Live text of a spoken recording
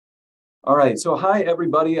All right, so hi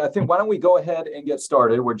everybody. I think why don't we go ahead and get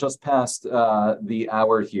started? We're just past the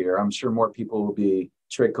hour here. I'm sure more people will be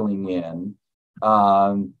trickling in.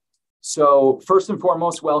 So first and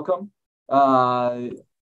foremost, welcome. Let's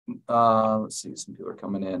see, some people are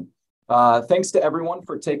coming in. Thanks to everyone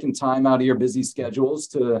for taking time out of your busy schedules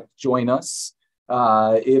to join us.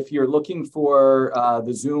 If you're looking for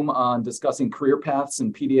the Zoom on discussing career paths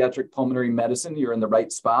in pediatric pulmonary medicine, you're in the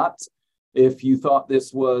right spot. If you thought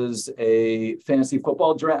this was a fantasy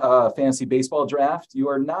football draft, fantasy baseball draft, you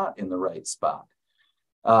are not in the right spot.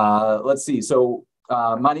 Let's see. So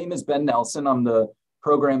my name is Ben Nelson. I'm the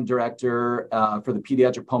program director for the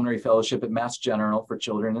Pediatric Pulmonary Fellowship at Mass General for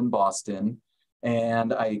Children in Boston.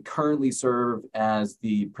 And I currently serve as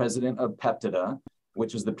the president of PEPTDA,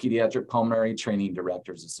 which is the Pediatric Pulmonary Training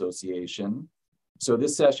Directors Association. So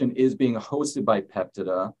this session is being hosted by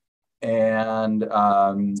PEPTDA. And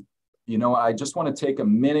you know, I just want to take a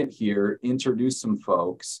minute here, introduce some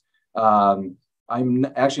folks. I'm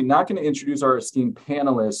actually not going to introduce our esteemed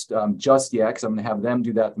panelists just yet, because I'm going to have them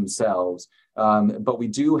do that themselves. But we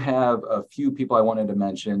do have a few people I wanted to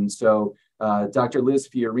mention. So Dr. Liz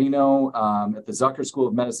Fiorino at the Zucker School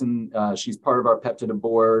of Medicine, she's part of our PEPTDA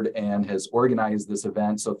board and has organized this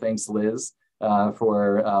event. So thanks, Liz,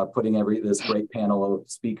 for putting this great panel of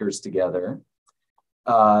speakers together.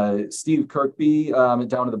 Steve Kirkby, down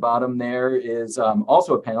at the bottom there, is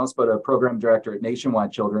also a panelist, but a program director at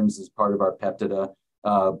Nationwide Children's as part of our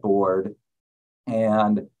PEPTDA board.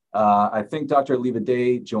 And I think Dr. Aliva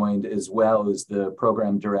Day joined as well as the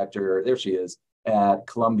program director, there she is, at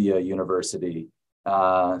Columbia University.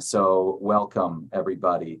 So welcome,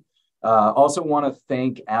 everybody. Also want to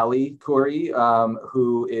thank Ali Khoury,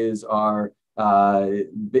 who is our,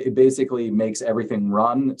 basically makes everything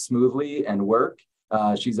run smoothly and work.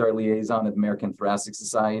 She's our liaison at the American Thoracic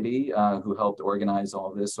Society, who helped organize all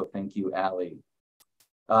of this. So thank you, Ali.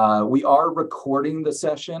 We are recording the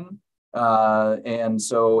session. And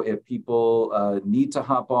so if people need to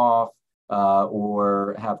hop off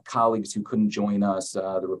or have colleagues who couldn't join us,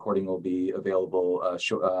 the recording will be available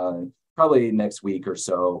probably next week or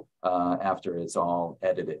so after it's all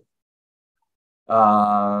edited.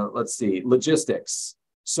 Let's see, logistics.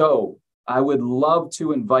 So I would love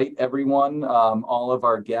to invite everyone, all of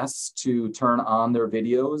our guests, to turn on their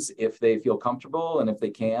videos if they feel comfortable and if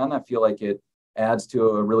they can. I feel like it adds to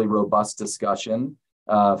a really robust discussion.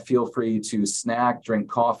 Feel free to snack, drink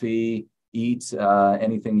coffee, eat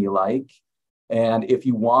anything you like. And if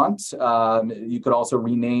you want, you could also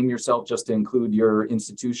rename yourself just to include your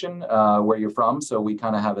institution where you're from. So we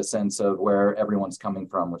kind of have a sense of where everyone's coming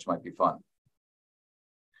from, which might be fun.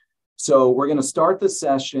 So we're going to start the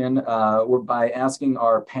session by asking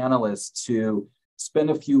our panelists to spend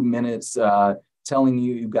a few minutes telling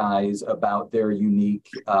you guys about their unique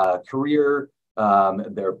career,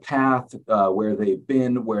 their path, where they've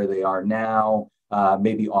been, where they are now,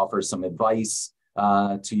 maybe offer some advice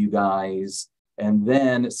to you guys. And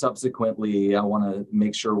then subsequently, I want to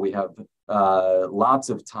make sure we have lots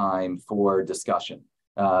of time for discussion,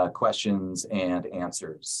 questions and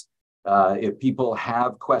answers. If people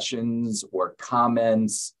have questions or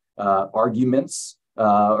comments, arguments,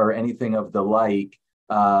 or anything of the like,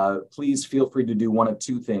 please feel free to do one of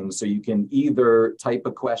two things. So you can either type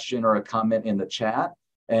a question or a comment in the chat,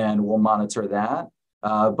 and we'll monitor that.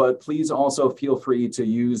 But please also feel free to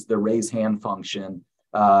use the raise hand function,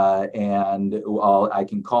 and I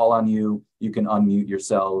can call on you. You can unmute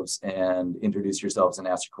yourselves and introduce yourselves and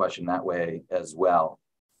ask your question that way as well.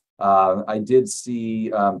 I did see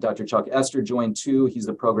Dr. Chuck Esther join too. He's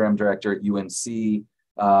the program director at UNC,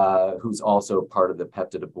 who's also part of the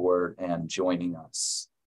PEPTDA board and joining us.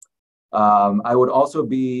 I would also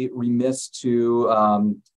be remiss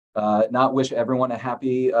to not wish everyone a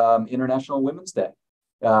happy International Women's Day.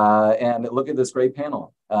 And look at this great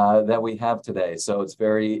panel that we have today. So it's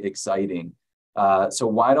very exciting. So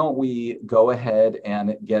why don't we go ahead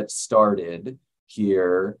and get started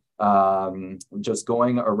here. Just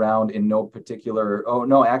going around in no particular, oh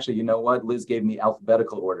no, actually, you know what? Liz gave me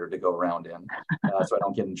alphabetical order to go around in, so I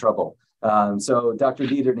don't get in trouble. So Dr.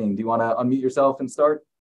 Deterding, do you want to unmute yourself and start?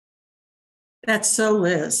 That's so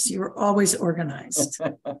Liz, you're always organized.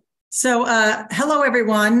 So hello,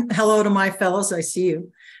 everyone. Hello to my fellows, I see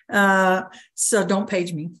you. So don't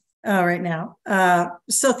page me right now.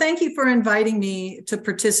 So thank you for inviting me to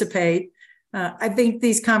participate. I think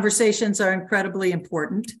these conversations are incredibly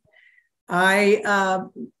important. My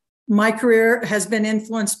career has been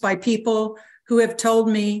influenced by people who have told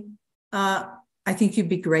me, I think you'd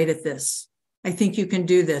be great at this. I think you can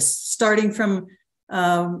do this. Starting from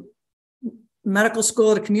medical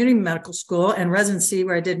school at a community medical school and residency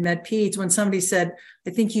where I did med peds, when somebody said,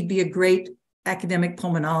 I think you'd be a great academic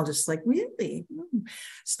pulmonologist. Like, really?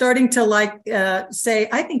 Starting to say,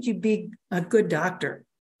 I think you'd be a good doctor.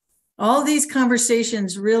 All these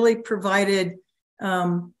conversations really provided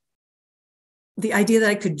the idea that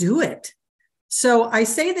I could do it. So I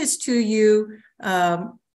say this to you at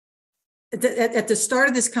the start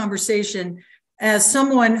of this conversation as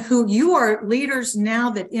someone who you are leaders now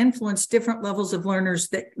that influence different levels of learners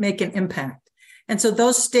that make an impact. And so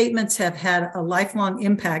those statements have had a lifelong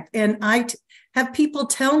impact. And I have people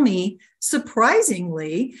tell me,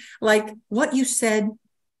 surprisingly, like, what you said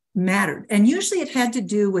mattered. And usually it had to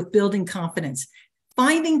do with building confidence,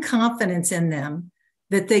 finding confidence in them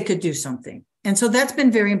that they could do something. And so that's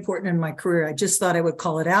been very important in my career. I just thought I would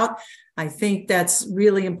call it out. I think that's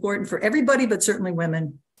really important for everybody, but certainly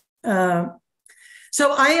women.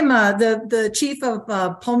 So I am the chief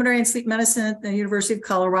of pulmonary and sleep medicine at the University of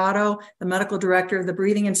Colorado, the medical director of the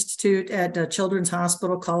Breathing Institute at Children's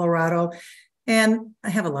Hospital, Colorado. And I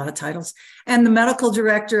have a lot of titles, and the medical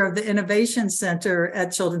director of the Innovation Center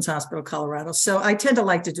at Children's Hospital, Colorado. So I tend to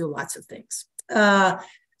like to do lots of things. And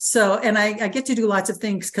I get to do lots of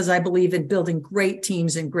things because I believe in building great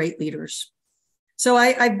teams and great leaders. So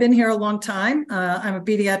I've been here a long time. I'm a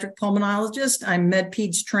pediatric pulmonologist. I'm med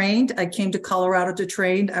peds trained. I came to Colorado to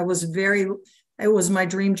train. It was my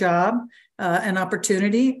dream job, an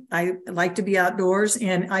opportunity. I like to be outdoors,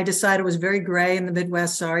 and I decided it was very gray in the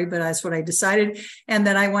Midwest. Sorry, but that's what I decided. And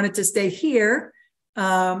then I wanted to stay here.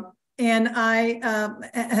 And I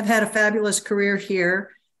have had a fabulous career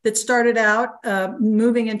here that started out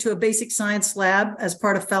moving into a basic science lab as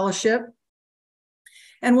part of fellowship.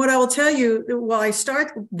 And what I will tell you while I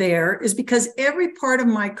start there is because every part of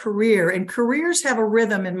my career, and careers have a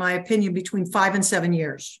rhythm, in my opinion, between 5 and 7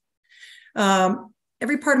 years.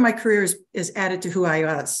 Every part of my career is added to who I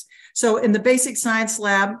was. So in the basic science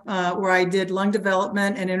lab, where I did lung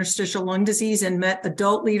development and interstitial lung disease and met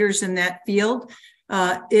adult leaders in that field,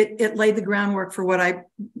 it laid the groundwork for what I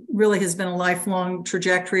really has been a lifelong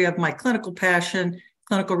trajectory of my clinical passion,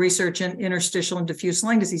 clinical research in interstitial and diffuse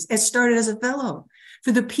lung disease. It started as a fellow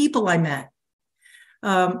for the people I met.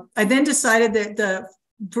 I then decided that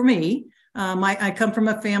for me, I come from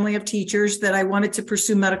a family of teachers, that I wanted to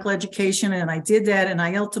pursue medical education, and I did that. And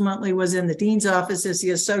I ultimately was in the dean's office as the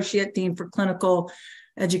associate dean for clinical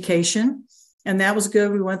education. And that was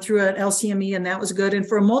good. We went through an LCME, and that was good. And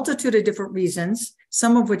for a multitude of different reasons,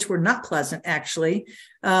 some of which were not pleasant, actually,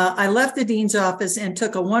 I left the dean's office and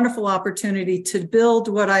took a wonderful opportunity to build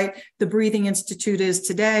what the Breathing Institute is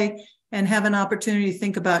today, and have an opportunity to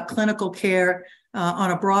think about clinical care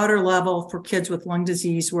on a broader level for kids with lung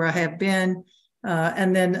disease, where I have been,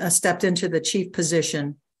 and then stepped into the chief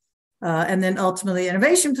position, and then ultimately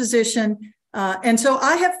innovation position. And so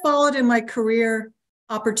I have followed in my career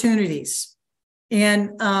opportunities.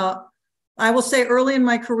 And I will say early in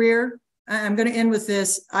my career, I'm going to end with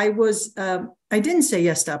this. I didn't say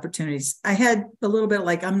yes to opportunities. I had a little bit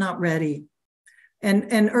like, I'm not ready.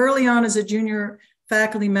 And early on as a junior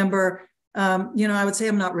faculty member, I would say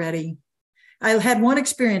I'm not ready. I had one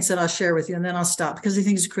experience that I'll share with you, and then I'll stop because I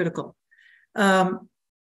think it's critical.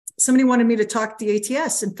 Somebody wanted me to talk to the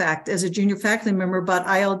ATS, in fact, as a junior faculty member about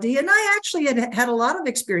ILD. And I actually had a lot of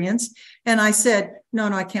experience. And I said, no,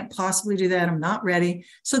 I can't possibly do that. I'm not ready.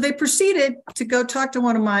 So they proceeded to go talk to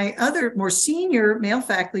one of my other more senior male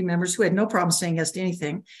faculty members who had no problem saying yes to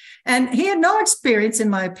anything. And he had no experience,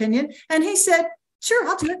 in my opinion. And he said, sure,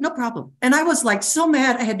 I'll do it. No problem. And I was like so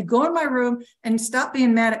mad. I had to go in my room and stop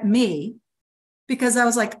being mad at me, because I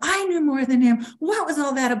was like, I knew more than him. What was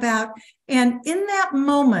all that about? And in that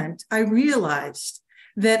moment, I realized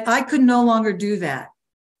that I could no longer do that.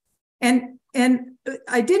 And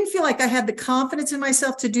I didn't feel like I had the confidence in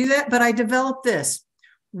myself to do that, but I developed this.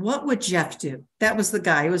 What would Jeff do? That was the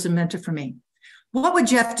guy who was a mentor for me. What would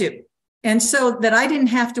Jeff do? And so that I didn't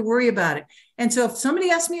have to worry about it. And so if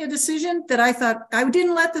somebody asked me a decision that I thought, I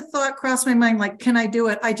didn't let the thought cross my mind, like, can I do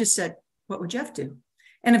it? I just said, what would Jeff do?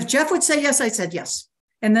 And if Jeff would say yes, I said yes.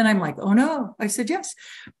 And then I'm like, oh no, I said yes.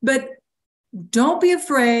 But don't be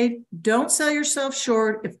afraid. Don't sell yourself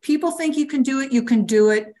short. If people think you can do it, you can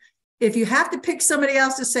do it. If you have to pick somebody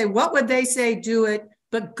else to say, what would they say? Do it,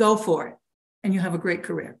 but go for it. And you have a great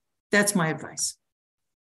career. That's my advice.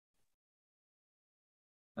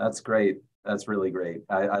 That's great. That's really great.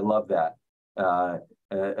 I love that.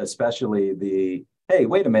 Especially the, hey,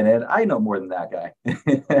 wait a minute, I know more than that guy.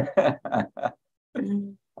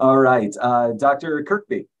 All right, Dr.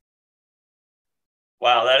 Kirkby.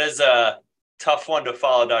 Wow, that is a tough one to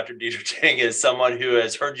follow, Dr. Deterding, as someone who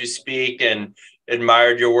has heard you speak and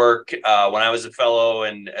admired your work when I was a fellow,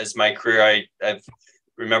 and as my career, I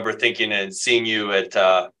remember thinking and seeing you at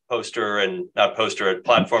at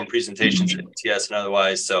platform presentations at TS and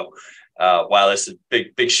otherwise. So, wow, this is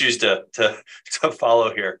big shoes to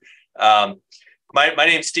follow here. My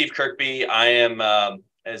name's Steve Kirkby. I am,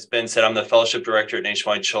 as Ben said, I'm the fellowship director at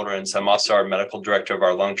Nationwide Children's. I'm also our medical director of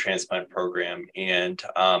our lung transplant program. And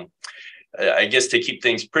I guess to keep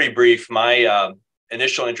things pretty brief, my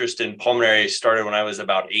initial interest in pulmonary started when I was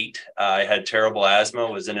about 8. I had terrible asthma,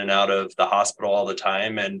 was in and out of the hospital all the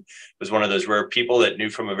time, and was one of those rare people that knew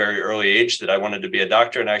from a very early age that I wanted to be a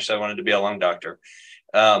doctor, and actually I wanted to be a lung doctor.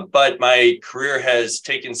 But my career has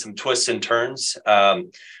taken some twists and turns.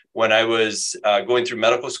 When I was going through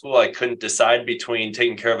medical school, I couldn't decide between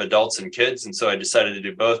taking care of adults and kids, and so I decided to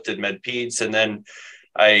do both, did med peds, and then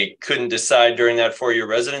I couldn't decide during that 4-year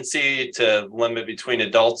residency to limit between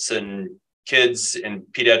adults and kids in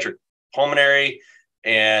pediatric pulmonary.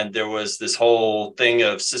 And there was this whole thing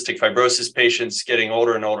of cystic fibrosis patients getting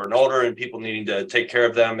older and older and older, and people needing to take care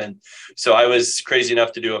of them. And so I was crazy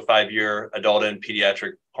enough to do a 5-year adult and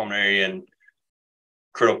pediatric pulmonary and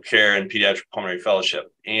critical care and pediatric pulmonary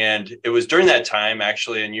fellowship. And it was during that time,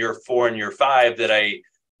 actually in year 4 and year 5, that I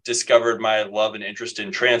discovered my love and interest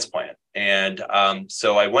in transplant. And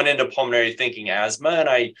so I went into pulmonary thinking asthma, and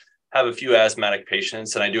I have a few asthmatic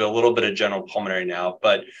patients, and I do a little bit of general pulmonary now.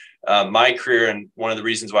 But my career, and one of the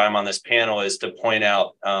reasons why I'm on this panel, is to point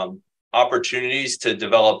out opportunities to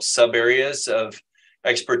develop sub areas of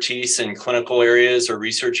expertise in clinical areas or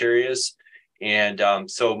research areas. And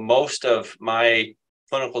so most of my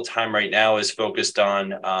clinical time right now is focused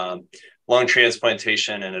on lung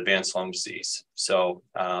transplantation and advanced lung disease. So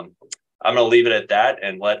I'm going to leave it at that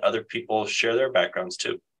and let other people share their backgrounds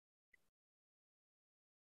too.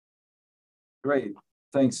 Great.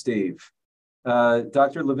 Thanks, Steve.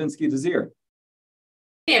 Dr. Levinsky-Desir.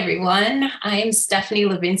 Hey, everyone. I'm Stephanie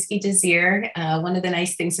Levinsky-Desir. One of the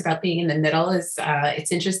nice things about being in the middle is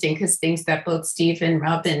it's interesting because things that both Steve and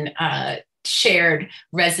Robin shared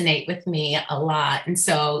resonate with me a lot. And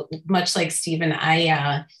so much like Stephen,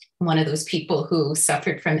 I one of those people who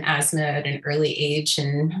suffered from asthma at an early age,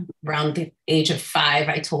 and around the age of 5,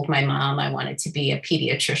 I told my mom I wanted to be a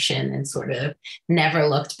pediatrician, and sort of never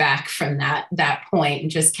looked back from that point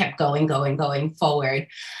and just kept going forward.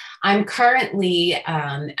 I'm currently,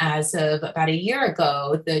 as of about a year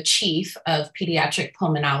ago, the chief of pediatric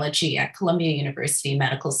pulmonology at Columbia University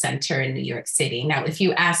Medical Center in New York City. Now, if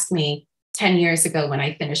you asked me 10 years ago when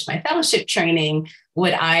I finished my fellowship training,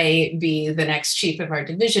 would I be the next chief of our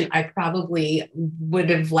division? I probably would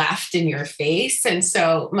have laughed in your face. And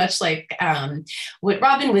so much like what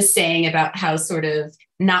Robin was saying about how sort of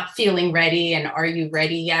not feeling ready and are you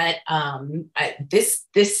ready yet?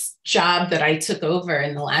 This job that I took over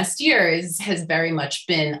in the last year has very much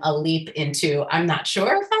been a leap into, I'm not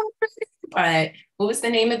sure if I'm ready, but what was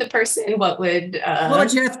the name of the person? What would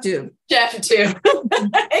Jeff do? Jeff do.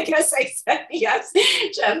 I guess I said yes.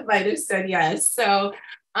 Jeff might have said yes. So,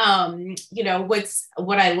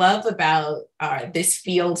 what I love about this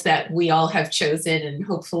field that we all have chosen, and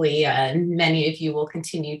hopefully many of you will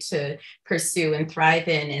continue to pursue and thrive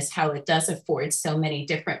in, is how it does afford so many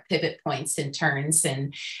different pivot points and turns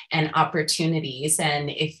and opportunities. And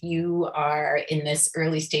if you are in this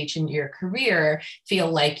early stage in your career, feel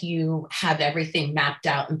like you have everything mapped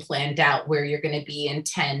out and planned out where you're going to be in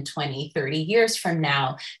 10, 20, 30 years from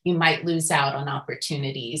now, you might lose out on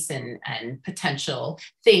opportunities and potential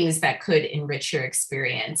things that could enrich your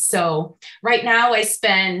experience. So right now I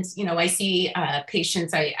spend, I see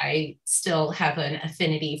patients, I still have an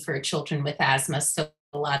affinity for children with asthma. So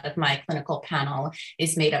a lot of my clinical panel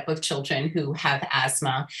is made up of children who have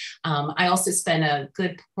asthma. I also spend a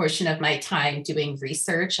good portion of my time doing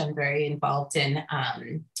research. I'm very involved in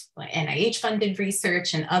NIH-funded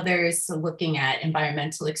research and others, so looking at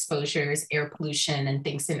environmental exposures, air pollution, and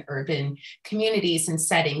things in urban communities and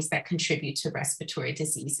settings that contribute to respiratory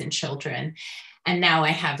disease in children. And now I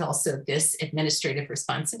have also this administrative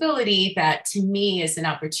responsibility that to me is an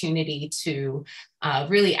opportunity to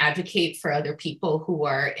really advocate for other people who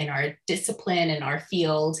are in our discipline, in our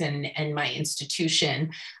field, and my institution,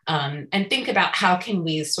 and think about how can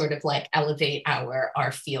we sort of like elevate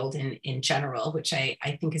our field in general, which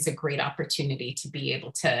I think is a great opportunity to be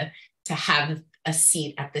able to have a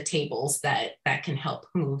seat at the tables that can help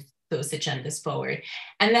move those agendas forward.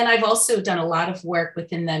 And then I've also done a lot of work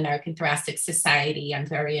within the American Thoracic Society. I'm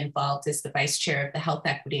very involved as the vice chair of the Health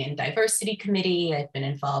Equity and Diversity Committee. I've been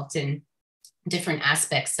involved in different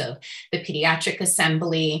aspects of the pediatric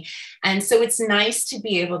assembly. And so it's nice to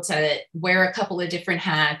be able to wear a couple of different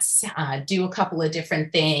hats, do a couple of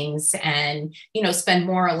different things, and, you know, spend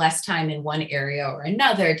more or less time in one area or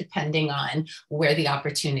another, depending on where the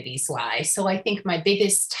opportunities lie. So I think my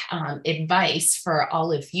biggest advice for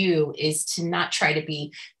all of you is to not try to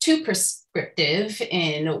be too prescriptive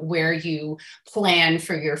in where you plan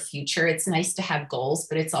for your future. It's nice to have goals,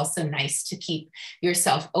 but it's also nice to keep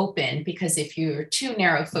yourself open, because if you're too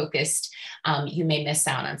narrow focused, you may miss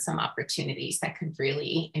out on some opportunities that could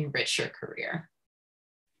really enrich your career.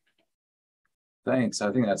 Thanks.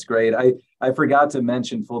 I think that's great. I forgot to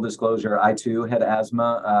mention, full disclosure, I too had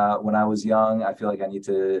asthma when I was young. I feel like I need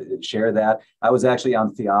to share that. I was actually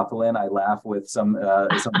on theophylline. I laugh with some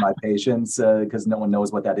of my patients because no one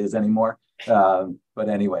knows what that is anymore. But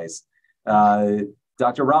anyways,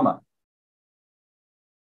 Dr. Rama.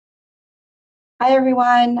 Hi,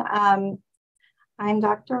 everyone. I'm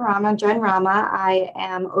Dr. Rama, Jen Rama. I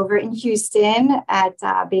am over in Houston at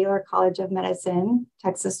Baylor College of Medicine,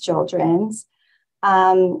 Texas Children's.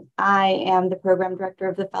 I am the program director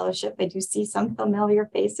of the fellowship. I do see some familiar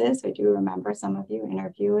faces. I do remember some of you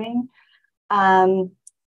interviewing. I'm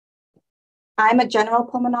a general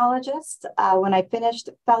pulmonologist. When I finished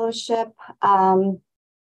fellowship, I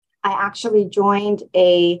actually joined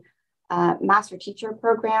a master teacher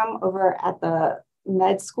program over at the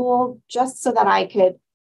med school, just so that I could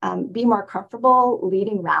be more comfortable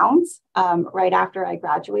leading rounds right after I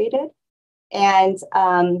graduated. And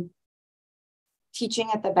teaching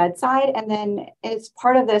at the bedside. And then as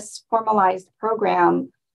part of this formalized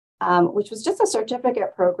program, which was just a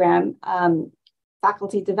certificate program,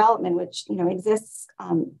 faculty development, which, you know, exists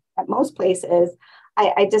at most places,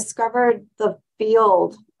 I discovered the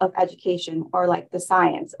field of education, or like the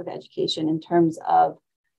science of education, in terms of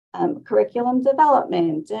curriculum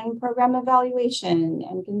development and program evaluation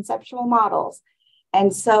and conceptual models.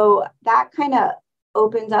 And so that kind of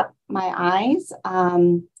opened up my eyes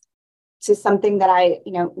to something that I,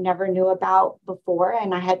 you know, never knew about before.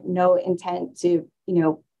 And I had no intent to, you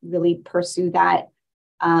know, really pursue that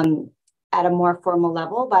at a more formal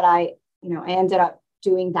level, but I ended up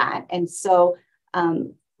doing that. And so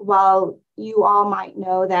while you all might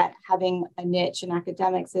know that having a niche in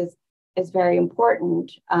academics is very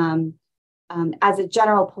important, as a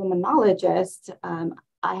general pulmonologist,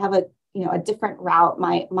 I have a different route.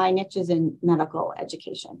 My niche is in medical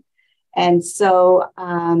education. And so,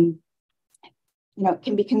 it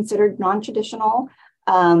can be considered non-traditional.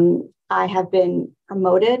 I have been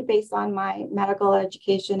promoted based on my medical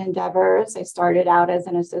education endeavors. I started out as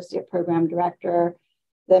an associate program director,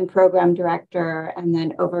 then program director, and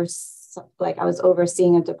then I was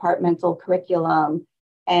overseeing a departmental curriculum.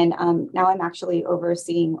 And now I'm actually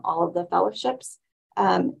overseeing all of the fellowships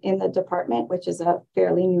in the department, which is a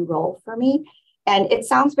fairly new role for me. And it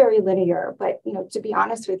sounds very linear, but, to be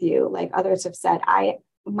honest with you, like others have said,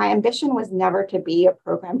 my ambition was never to be a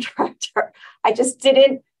program director. I just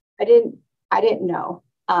didn't know.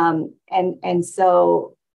 And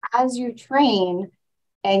so as you train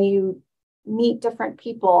and you meet different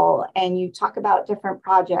people and you talk about different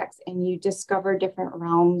projects and you discover different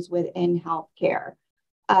realms within healthcare,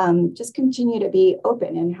 just continue to be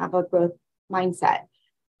open and have a growth mindset.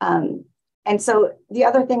 And so the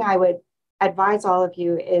other thing I would advise all of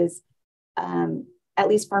you is, at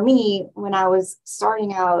least for me, when I was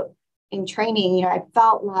starting out in training, I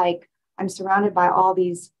felt like I'm surrounded by all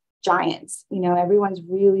these giants. Everyone's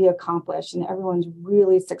really accomplished and everyone's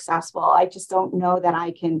really successful. I just don't know that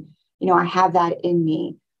I can, I have that in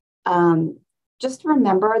me. Just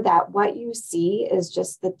remember that what you see is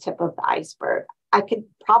just the tip of the iceberg. I could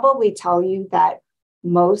probably tell you that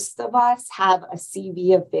most of us have a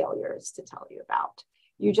CV of failures to tell you about.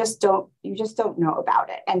 You just don't know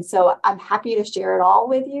about it. And so I'm happy to share it all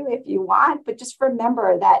with you if you want, but just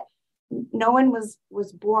remember that no one was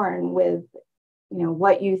born with,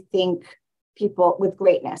 what you think people with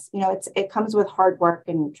greatness. It comes with hard work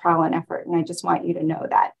and trial and effort. And I just want you to know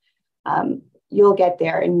that you'll get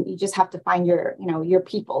there, and you just have to find your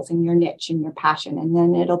peoples and your niche and your passion, and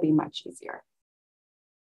then it'll be much easier.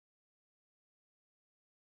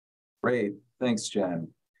 Great. Thanks, Jen.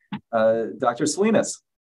 Dr. Salinas.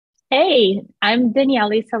 Hey, I'm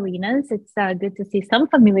Daniele Salinas. It's good to see some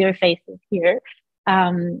familiar faces here.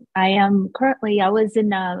 I was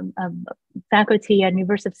in faculty at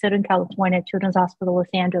University of Southern California Children's Hospital Los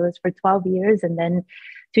Angeles for 12 years. And then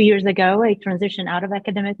 2 years ago, I transitioned out of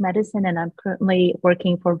academic medicine, and I'm currently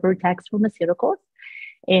working for Vertex Pharmaceuticals.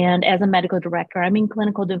 And as a medical director, I'm in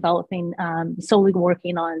clinical developing, solely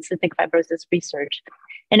working on cystic fibrosis research.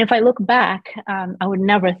 And if I look back, I would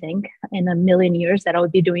never think in a million years that I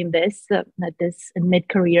would be doing this at this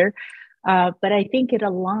mid-career. But I think it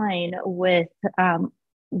aligned with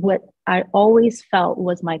what I always felt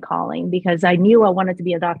was my calling, because I knew I wanted to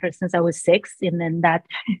be a doctor since I was 6. And then that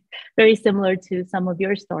very similar to some of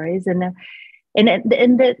your stories. And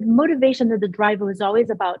the motivation, that the drive was always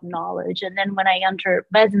about knowledge. And then when I entered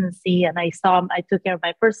residency and I took care of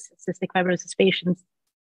my first cystic fibrosis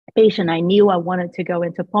patient, I knew I wanted to go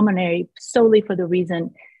into pulmonary solely for the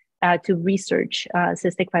reason to research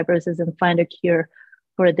cystic fibrosis and find a cure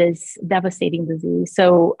for this devastating disease.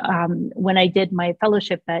 So when I did my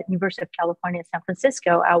fellowship at University of California, San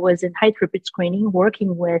Francisco, I was in high throughput screening,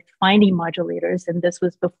 working with finding modulators. And this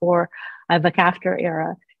was before the CAFTR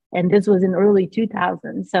era. And this was in early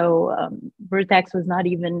 2000s. So Vertex was not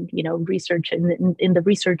even, research in the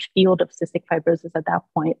research field of cystic fibrosis at that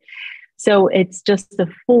point. So it's just a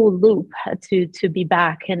full loop to be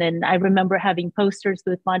back. And then I remember having posters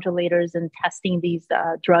with modulators and testing these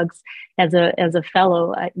drugs as a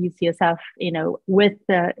fellow at UCSF, with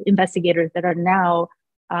the investigators that are now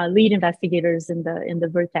lead investigators in the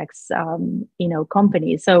Vertex,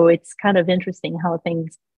 company. So it's kind of interesting how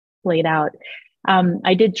things played out.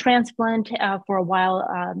 I did transplant for a while,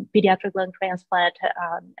 pediatric lung transplant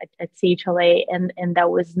at CHLA, and that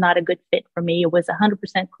was not a good fit for me. It was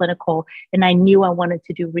 100% clinical, and I knew I wanted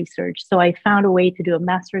to do research. So I found a way to do a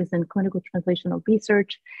master's in clinical translational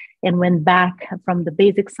research and went back from the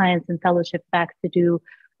basic science and fellowship back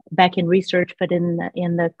in research, but in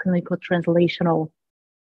the clinical translational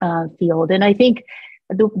field. And I think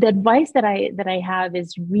the advice that I have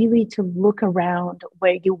is really to look around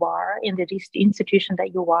where you are in the institution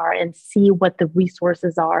that you are and see what the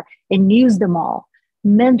resources are and use them all.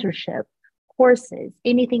 Mentorship, courses,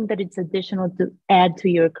 anything that it's additional to add to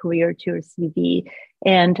your career, to your CV.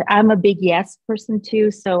 And I'm a big yes person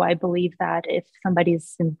too. So I believe that if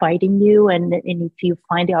somebody's inviting you and if you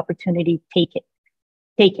find the opportunity, take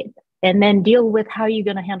it. And then deal with how you're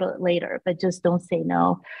going to handle it later, but just don't say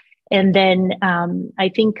no. And then I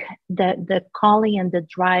think that the calling and the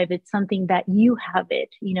drive, it's something that you have it,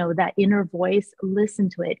 that inner voice, listen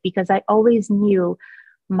to it, because I always knew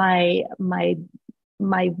my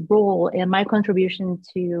role and my contribution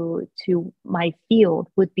to my field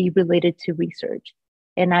would be related to research.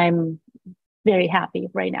 And I'm very happy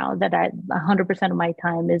right now that 100% of my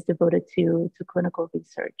time is devoted to clinical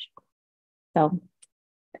research. So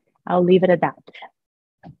I'll leave it at that.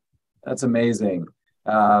 That's amazing.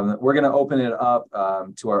 We're going to open it up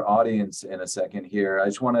to our audience in a second here. I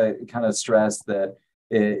just want to kind of stress that,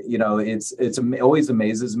 it always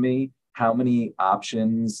amazes me how many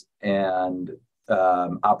options and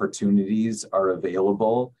opportunities are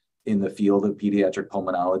available in the field of pediatric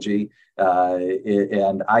pulmonology.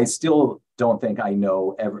 And I still don't think I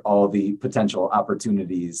know all the potential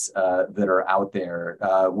opportunities that are out there,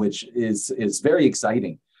 which is very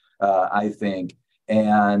exciting, I think.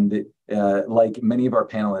 And like many of our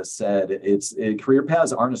panelists said, career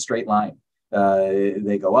paths aren't a straight line.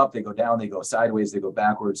 They go up, they go down, they go sideways, they go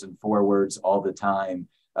backwards and forwards all the time.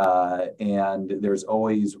 And there's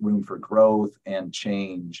always room for growth and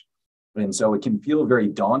change. And so it can feel very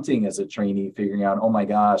daunting as a trainee figuring out, oh my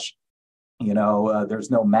gosh,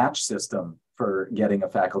 there's no match system for getting a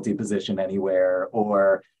faculty position anywhere,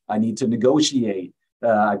 or I need to negotiate.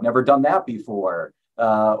 I've never done that before.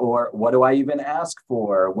 Or what do I even ask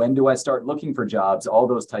for? When do I start looking for jobs? All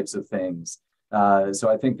those types of things. So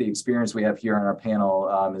I think the experience we have here on our panel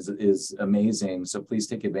is amazing. So please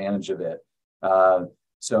take advantage of it.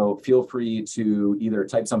 So feel free to either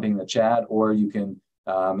type something in the chat, or you can,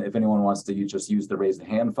 if anyone wants to just use the raise the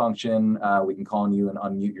hand function, we can call on you and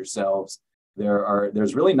unmute yourselves.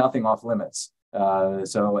 There's really nothing off limits.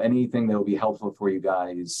 So anything that will be helpful for you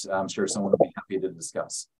guys, I'm sure someone will be happy to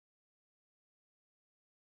discuss.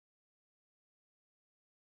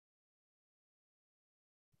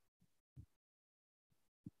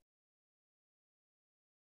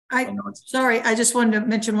 I just wanted to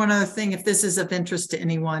mention one other thing, if this is of interest to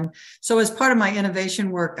anyone. So as part of my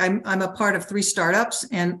innovation work, I'm a part of 3 startups,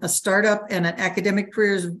 and a startup and an academic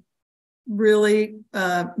career is really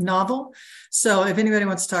novel. So if anybody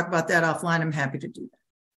wants to talk about that offline, I'm happy to do that.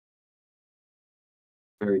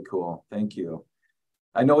 Very cool. Thank you.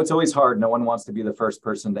 I know it's always hard. No one wants to be the first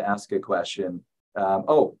person to ask a question.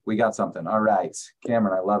 Oh, we got something. All right.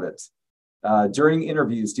 Cameron, I love it. During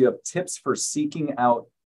interviews, do you have tips for seeking out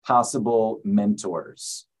possible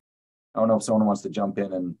mentors? I don't know if someone wants to jump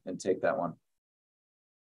in and take that one.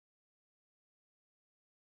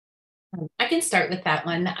 I can start with that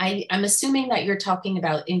one. I'm assuming that you're talking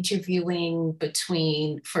about interviewing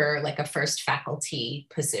for like a first faculty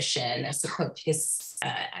position as opposed, because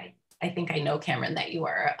I think I know, Cameron, that you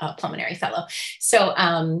are a pulmonary fellow. So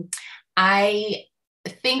I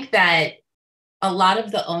think that a lot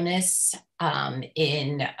of the onus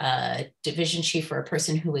in a division chief or a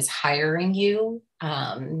person who is hiring you,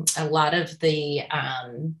 a lot of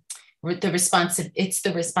it's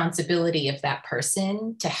the responsibility of that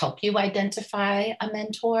person to help you identify a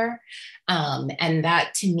mentor. And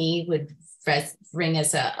that to me would ring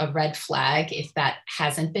as a red flag if that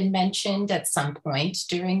hasn't been mentioned at some point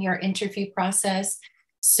during your interview process.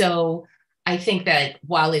 So I think that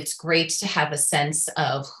while it's great to have a sense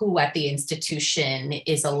of who at the institution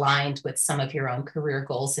is aligned with some of your own career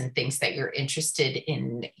goals and things that you're interested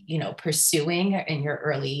in, pursuing in your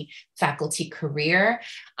early faculty career,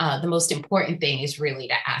 the most important thing is really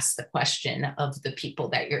to ask the question of the people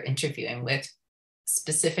that you're interviewing with,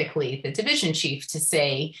 specifically the division chief, to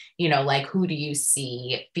say, like, who do you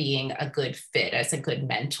see being a good fit as a good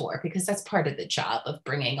mentor? Because that's part of the job of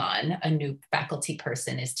bringing on a new faculty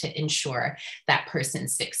person, is to ensure that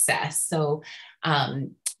person's success. So I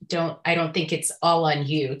don't think it's all on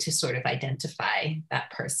you to sort of identify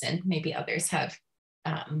that person. Maybe others have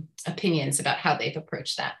opinions about how they've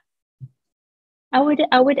approached that. I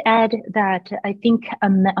would add that I think a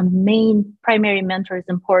main primary mentor is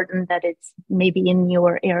important, that it's maybe in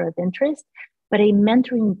your area of interest, but a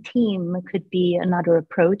mentoring team could be another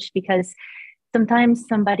approach, because sometimes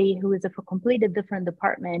somebody who is of a completely different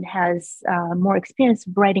department has more experience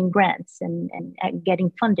writing grants and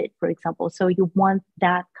getting funded, for example. So you want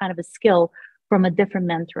that kind of a skill from a different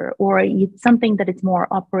mentor, or something that is more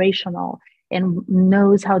operational and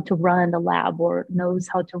knows how to run a lab or knows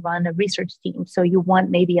how to run a research team. So you want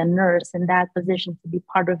maybe a nurse in that position to be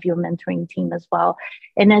part of your mentoring team as well.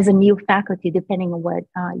 And as a new faculty, depending on what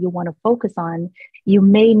you want to focus on, you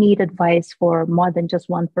may need advice for more than just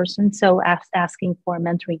one person. So asking for a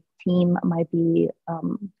mentoring team might be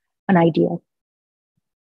an idea.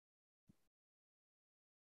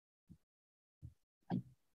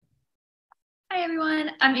 Hi,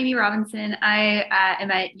 everyone. I'm Amy Robinson. I am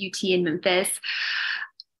at UT in Memphis.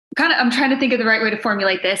 I'm trying to think of the right way to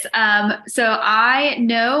formulate this. So I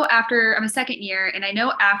know I'm a second year, and I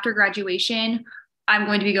know after graduation, I'm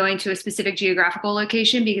going to be going to a specific geographical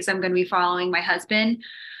location because I'm going to be following my husband,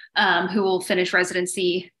 who will finish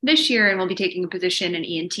residency this year and will be taking a position in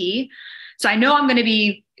ENT. So I know I'm going to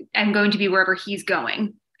be wherever he's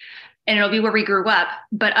going, and it'll be where we grew up.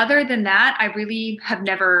 But other than that, I really have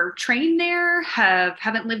never trained there,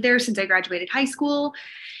 haven't lived there since I graduated high school.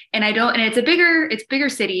 And it's a bigger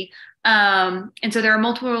city. And so there are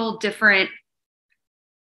multiple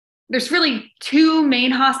there's really two main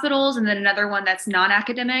hospitals and then another one that's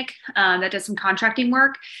non-academic, that does some contracting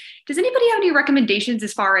work. Does anybody have any recommendations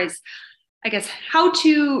as far as, I guess, how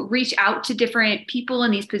to reach out to different people in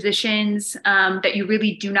these positions that you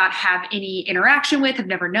really do not have any interaction with, have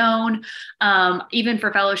never known? Even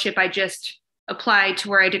for fellowship, I just applied to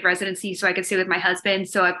where I did residency so I could stay with my husband.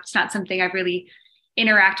 So it's not something I've really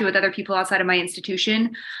interacted with other people outside of my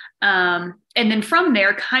institution. And then from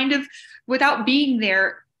there, kind of without being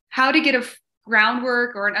there, how to get a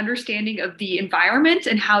groundwork or an understanding of the environment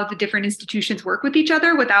and how the different institutions work with each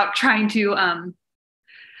other without trying to,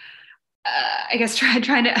 I guess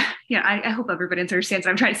trying to, I hope everybody understands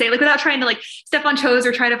what I'm trying to say, like without trying to like step on toes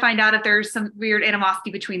or try to find out if there's some weird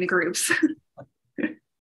animosity between the groups.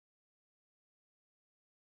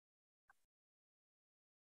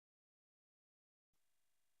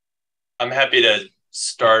 I'm happy to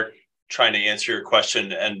start trying to answer your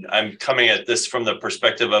question. And I'm coming at this from the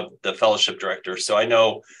perspective of the fellowship director. So I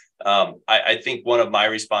know, I think one of my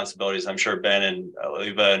responsibilities, I'm sure Ben and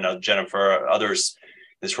Oliva and Jennifer, others,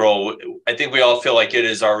 this role, I think we all feel like it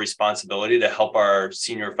is our responsibility to help our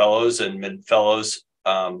senior fellows and mid fellows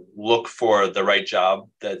look for the right job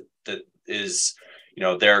that is,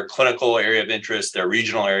 their clinical area of interest, their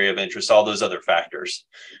regional area of interest, all those other factors.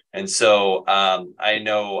 And so I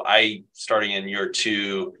know starting in year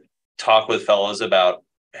 2, talk with fellows about,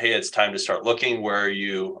 hey, it's time to start looking.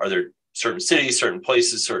 Are there certain cities, certain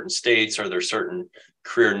places, certain states? Are there certain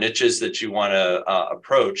career niches that you want to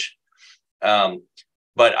approach?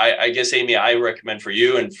 But I guess, Amy, I recommend for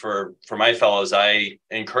you and for my fellows, I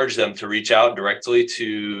encourage them to reach out directly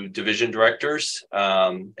to division directors.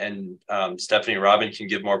 And Stephanie and Robin can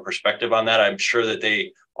give more perspective on that. I'm sure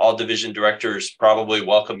that all division directors probably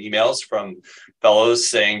welcome emails from fellows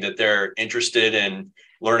saying that they're interested in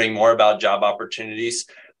learning more about job opportunities.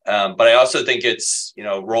 But I also think it's,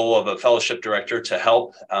 role of a fellowship director to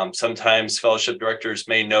help. Sometimes fellowship directors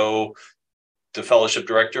may know the fellowship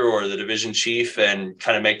director or the division chief and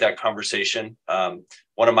kind of make that conversation.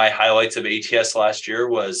 One of my highlights of ATS last year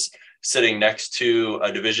was sitting next to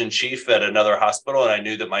a division chief at another hospital. And I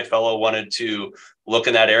knew that my fellow wanted to look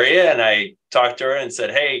in that area. And I talked to her and said,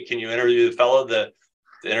 hey, can you interview the fellow? The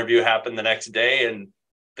interview happened the next day and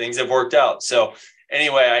things have worked out. So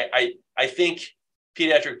anyway, I think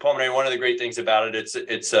pediatric pulmonary, one of the great things about it,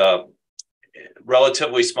 it's a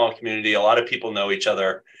relatively small community. A lot of people know each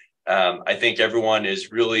other. I think everyone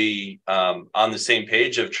is really on the same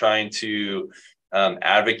page of trying to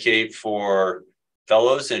advocate for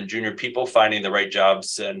fellows and junior people finding the right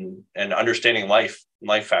jobs and understanding life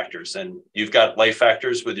factors. And you've got life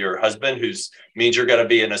factors with your husband, who's means you're going to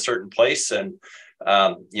be in a certain place. And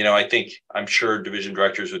I'm sure division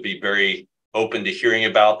directors would be very open to hearing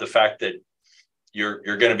about the fact that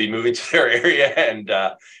you're going to be moving to their area and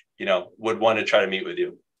would want to try to meet with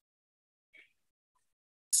you.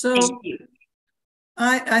 So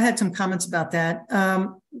I had some comments about that.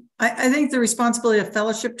 I think the responsibility of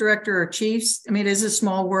fellowship director or chiefs, it is a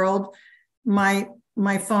small world. My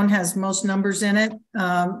phone has most numbers in it.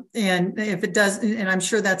 And if it does, and I'm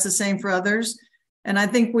sure that's the same for others. And I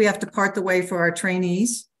think we have to part the way for our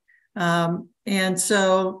trainees. And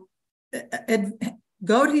so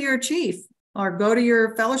go to your chief or go to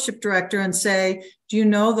your fellowship director and say, do you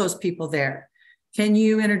know those people there? Can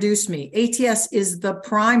you introduce me? ATS is the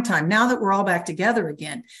prime time. Now that we're all back together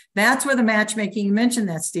again, that's where the matchmaking, you mentioned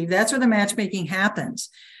that, Steve, that's where the matchmaking happens.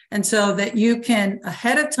 And so that you can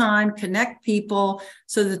ahead of time connect people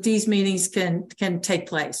so that these meetings can take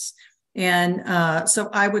place. And so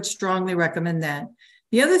I would strongly recommend that.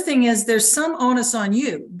 The other thing is there's some onus on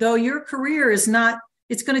you, though your career is not,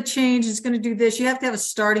 it's going to change, it's going to do this. You have to have a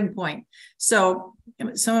starting point. So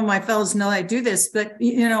some of my fellows know I do this, but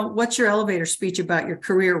what's your elevator speech about your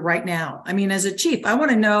career right now? As a chief, I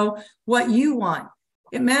want to know what you want.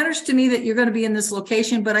 It matters to me that you're going to be in this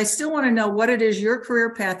location, but I still want to know what it is your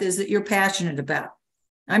career path is that you're passionate about.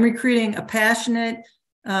 I'm recruiting a passionate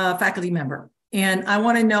faculty member, and I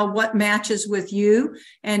want to know what matches with you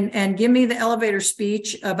and give me the elevator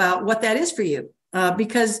speech about what that is for you.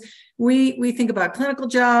 Because we think about clinical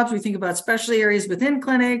jobs, we think about specialty areas within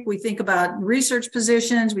clinic, we think about research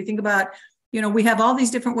positions, we think about, we have all these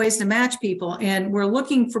different ways to match people, and we're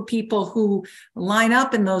looking for people who line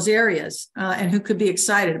up in those areas and who could be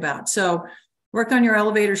excited about. So work on your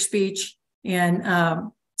elevator speech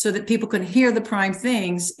and so that people can hear the prime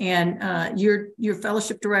things, and your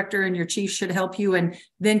fellowship director and your chief should help you and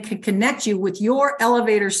then can connect you with your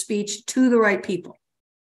elevator speech to the right people.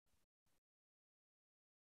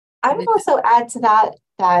 I would also add to that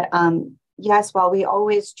yes, while we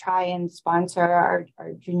always try and sponsor our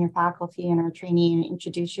junior faculty and our trainee and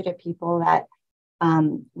introduce you to people that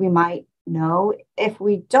we might know, if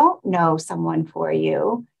we don't know someone for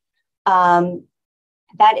you,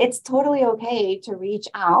 that it's totally okay to reach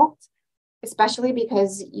out, especially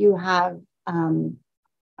because you have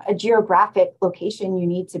a geographic location you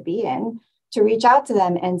need to be in, to reach out to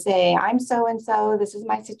them and say, I'm so-and-so, this is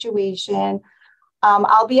my situation.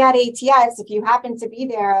 I'll be at ATS. If you happen to be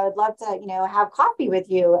there, I would love to, have coffee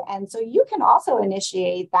with you. And so you can also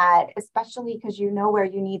initiate that, especially because you know where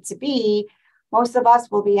you need to be. Most of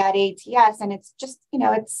us will be at ATS, and it's just,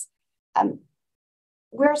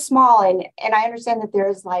 we're small, and I understand that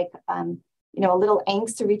there's a little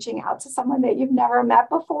angst to reaching out to someone that you've never met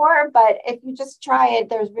before. But if you just try it,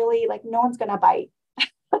 there's really no one's going to bite.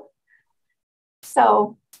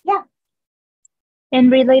 So, yeah. And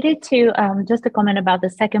related to just a comment about the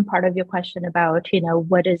second part of your question about,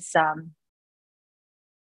 what is,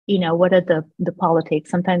 what are the politics?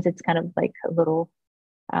 Sometimes it's kind of like a little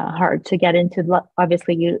hard to get into.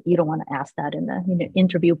 Obviously, you don't want to ask that in the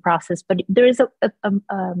interview process, but there is a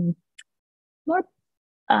more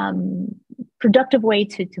productive way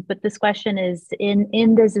to put this question is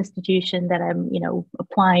in this institution that I'm,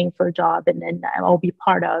 applying for a job and then I'll be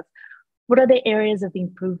part of. What are the areas of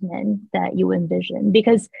improvement that you envision?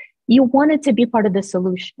 Because you want it to be part of the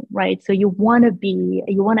solution, right? So you want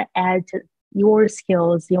to add to your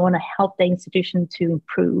skills, you want to help the institution to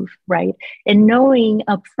improve, right? And knowing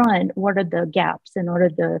upfront what are the gaps and what are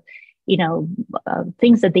the,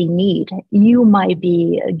 things that they need, you might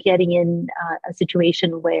be getting in a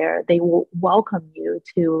situation where they will welcome you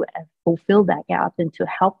to fulfill that gap and to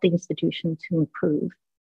help the institution to improve.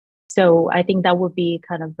 So I think that would be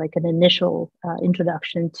kind of like an initial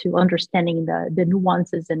introduction to understanding the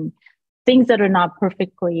nuances and things that are not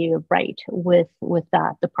perfectly right with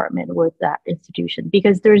that department, with that institution,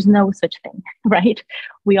 because there's no such thing, right?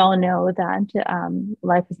 We all know that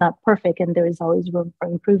life is not perfect and there is always room for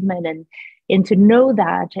improvement, and to know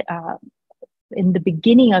that in the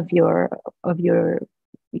beginning of your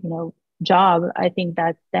job, I think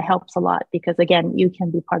that helps a lot, because again, you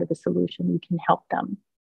can be part of the solution, you can help them.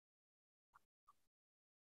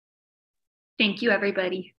 Thank you,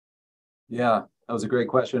 everybody. Yeah, that was a great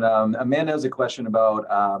question. Amanda has a question about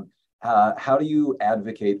how do you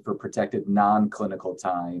advocate for protected non-clinical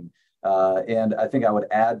time? And I think I would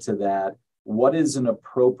add to that, what is an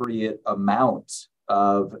appropriate amount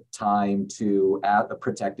of time a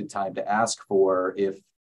protected time to ask for if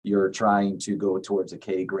you're trying to go towards a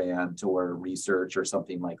K grant or research or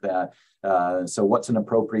something like that? So what's an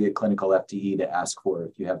appropriate clinical FTE to ask for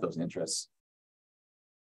if you have those interests?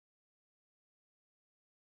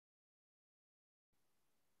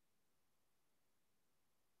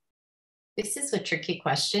 This is a tricky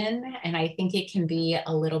question, and I think it can be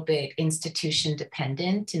a little bit institution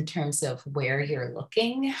dependent in terms of where you're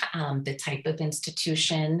looking, the type of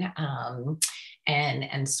institution,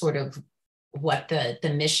 and sort of what the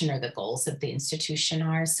mission or the goals of the institution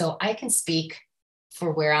are. So I can speak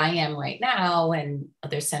for where I am right now and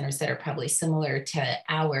other centers that are probably similar to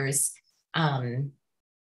ours.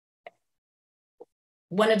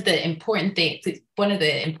 One of the important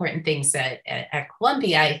things at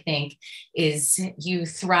Columbia, I think, is you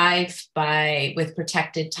thrive with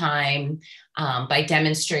protected time by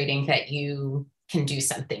demonstrating that you can do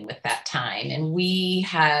something with that time. And we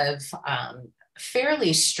have a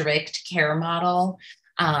fairly strict care model.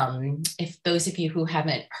 If those of you who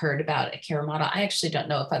haven't heard about a care model, I actually don't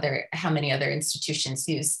know how many other institutions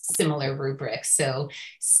use similar rubrics. So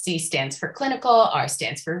C stands for clinical, R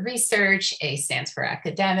stands for research, A stands for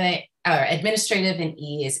academic or administrative, and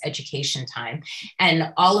E is education time.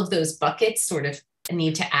 And all of those buckets sort of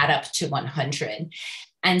need to add up to 100.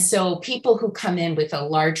 And so people who come in with a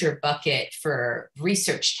larger bucket for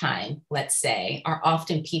research time, let's say, are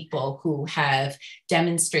often people who have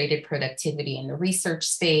demonstrated productivity in the research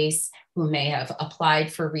space, who may have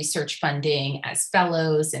applied for research funding as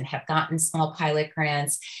fellows and have gotten small pilot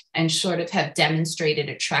grants and sort of have demonstrated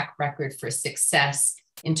a track record for success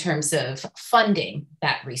in terms of funding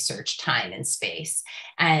that research time and space.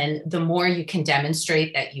 And the more you can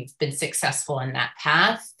demonstrate that you've been successful in that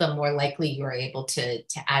path, the more likely you're able to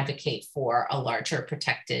advocate for a larger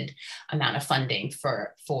protected amount of funding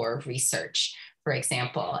for research, for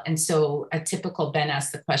example. And so a typical, Ben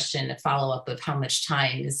asked the question, a follow-up of how much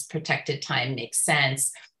time is protected time makes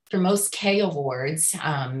sense. For most K awards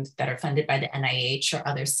that are funded by the NIH or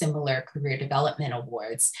other similar career development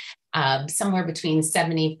awards, somewhere between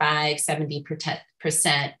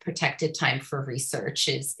 75–70% protected time for research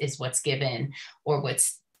is what's given or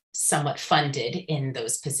what's somewhat funded in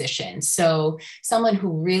those positions. So someone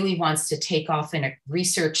who really wants to take off in a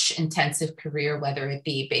research intensive career, whether it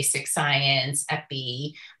be basic science,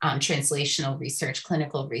 epi, translational research,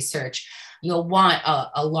 clinical research, you'll want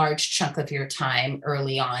a large chunk of your time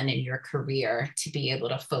early on in your career to be able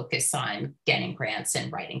to focus on getting grants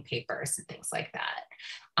and writing papers and things like that.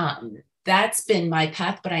 That's been my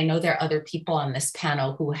path, but I know there are other people on this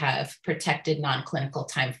panel who have protected non-clinical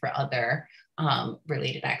time for other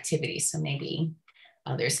related activities. So maybe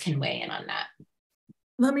others can weigh in on that.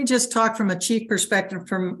 Let me just talk from a chief perspective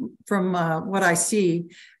from what I see.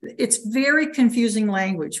 It's very confusing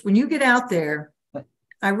language. When you get out there,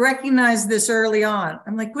 I recognize this early on.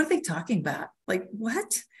 I'm like, what are they talking about? Like,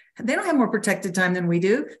 what? They don't have more protected time than we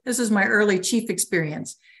do. This is my early chief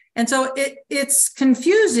experience. And so it's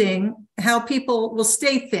confusing how people will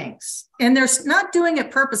state things, and they're not doing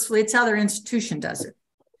it purposefully. It's how their institution does it.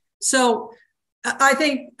 So I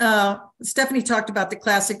think Stephanie talked about the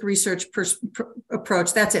classic research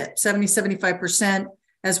approach. That's it, 70–75%,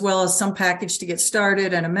 as well as some package to get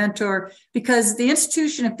started and a mentor, because the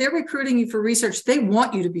institution, if they're recruiting you for research, they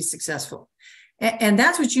want you to be successful. And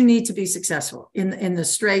that's what you need to be successful in the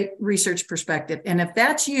straight research perspective. And if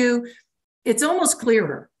that's you, it's almost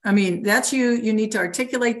clearer. I mean, that's you. You need to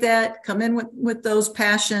articulate that, come in with those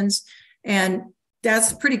passions, and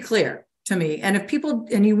that's pretty clear to me. And if people,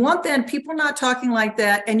 and you want then people not talking like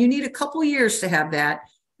that, and you need a couple years to have that,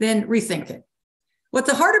 then rethink it. What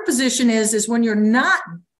the harder position is when you're not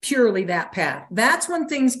purely that path. That's when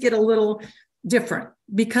things get a little different,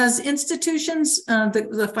 because institutions,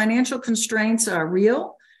 the financial constraints are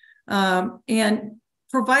real, and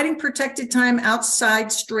providing protected time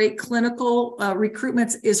outside straight clinical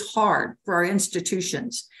recruitments is hard for our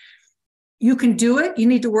institutions. You can do it. You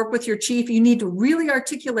need to work with your chief. You need to really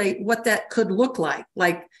articulate what that could look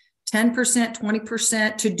like 10%,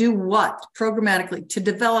 20% to do what? Programmatically, to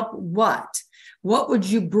develop what? What would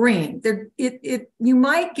you bring? You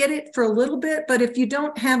might get it for a little bit, but if you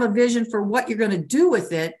don't have a vision for what you're going to do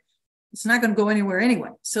with it, it's not going to go anywhere anyway.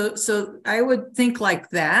 So I would think like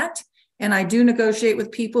that. And I do negotiate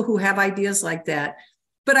with people who have ideas like that.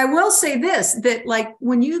 But I will say this, that like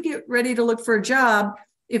when you get ready to look for a job,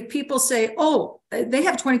 if people say, oh, they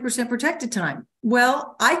have 20% protected time.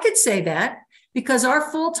 Well, I could say that because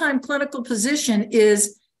our full-time clinical position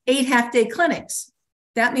is 8 half-day clinics.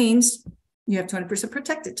 That means you have 20%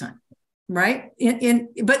 protected time, right?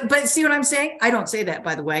 But see what I'm saying? I don't say that,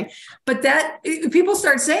 by the way. But that people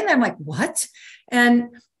start saying that, I'm like, what?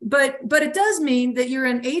 But it does mean that you're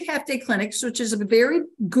in 8 half-day clinics, which is a very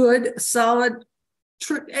good, solid,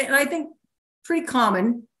 and I think pretty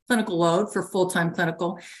common clinical load for full-time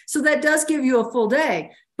clinical. So that does give you a full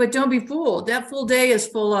day, but don't be fooled. That full day is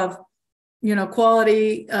full of,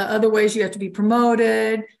 quality, other ways you have to be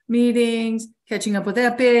promoted, meetings, catching up with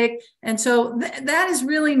Epic. And so that is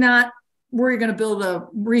really not where you're going to build a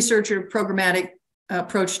research or programmatic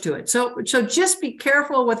approach to it. So just be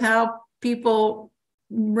careful with how people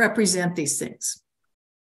represent these things.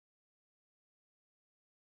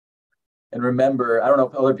 And remember, I don't know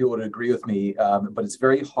if other people would agree with me, but it's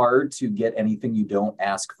very hard to get anything you don't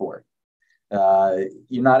ask for.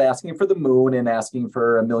 You're not asking for the moon and asking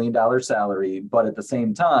for $1 million salary, but at the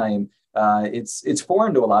same time, it's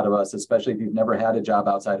foreign to a lot of us, especially if you've never had a job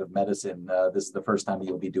outside of medicine. This is the first time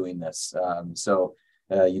you'll be doing this. So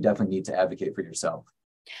you definitely need to advocate for yourself.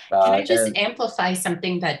 Can I just amplify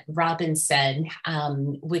something that Robin said,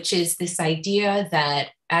 which is this idea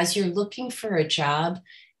that as you're looking for a job,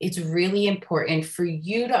 it's really important for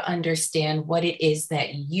you to understand what it is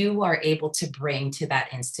that you are able to bring to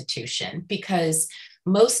that institution, because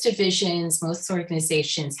most divisions, most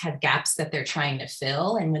organizations have gaps that they're trying to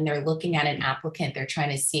fill. And when they're looking at an applicant, they're trying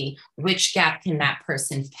to see which gap can that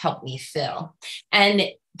person help me fill. And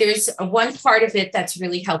there's one part of it that's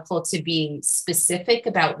really helpful to be specific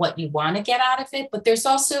about what you want to get out of it, but there's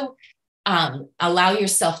also allow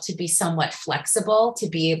yourself to be somewhat flexible to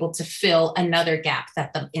be able to fill another gap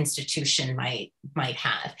that the institution might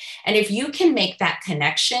have. And if you can make that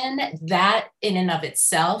connection, that in and of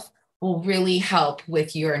itself will really help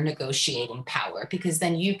with your negotiating power, because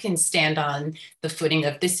then you can stand on the footing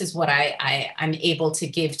of this is what I'm able to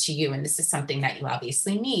give to you, and this is something that you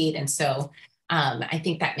obviously need. And so I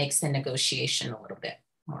think that makes the negotiation a little bit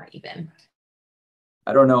more even.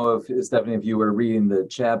 I don't know if Stephanie, if you were reading the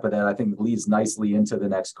chat, but that I think leads nicely into the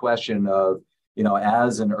next question of,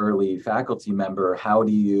 as an early faculty member, how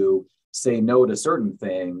do you say no to certain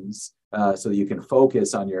things so that you can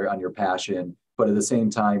focus on your passion, but at the same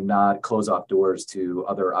time not close off doors to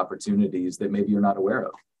other opportunities that maybe you're not aware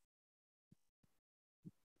of?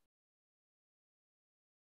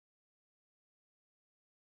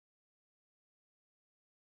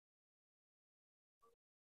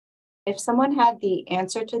 If someone had the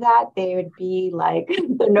answer to that, they would be like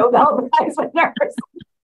the Nobel Prize winners.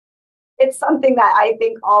 It's something that I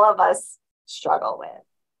think all of us struggle with.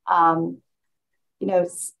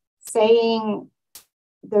 Saying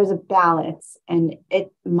there's a balance, and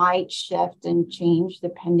it might shift and change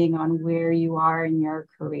depending on where you are in your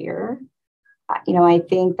career. I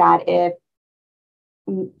think that if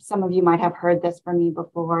some of you might have heard this from me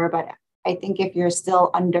before, but I think if you're still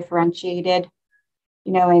undifferentiated,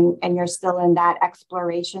 and you're still in that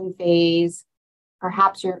exploration phase,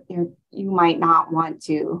 perhaps you might not want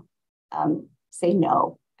to say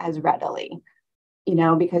no as readily,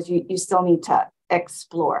 because you still need to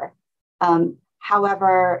explore.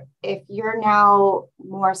 However, if you're now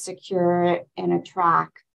more secure in a track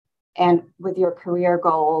and with your career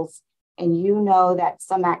goals, and that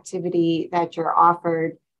some activity that you're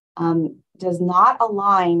offered does not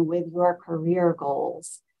align with your career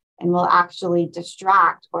goals, and will actually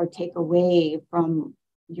distract or take away from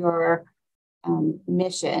your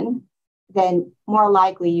mission, then more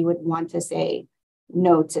likely you would want to say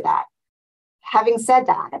no to that. Having said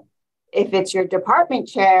that, if it's your department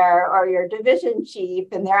chair or your division chief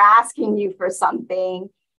and they're asking you for something,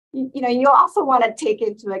 you also want to take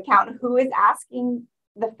into account who is asking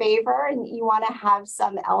the favor, and you want to have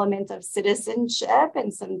some element of citizenship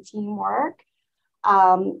and some teamwork.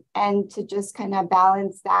 And to just kind of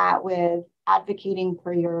balance that with advocating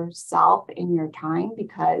for yourself in your time,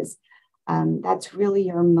 because that's really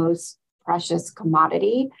your most precious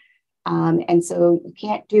commodity. And so you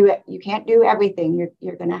can't do it. You can't do everything.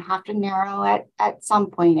 You're going to have to narrow it at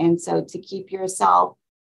some point. And so to keep yourself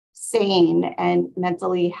sane and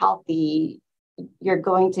mentally healthy, you're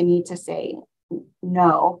going to need to say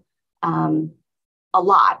no. a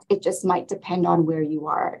lot. It just might depend on where you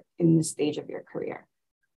are in the stage of your career.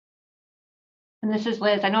 And this is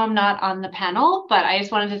Liz. I know I'm not on the panel, but I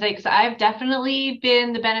just wanted to say, because I've definitely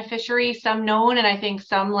been the beneficiary, some known, and I think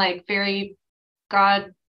some like very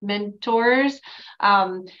God mentors.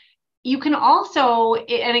 You can also,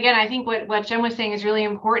 and again, I think what Jen was saying is really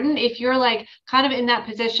important. If you're like kind of in that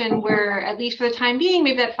position where, at least for the time being,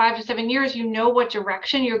 maybe that 5 to 7 years, you know what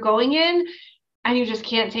direction you're going in, and you just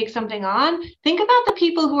can't take something on, think about the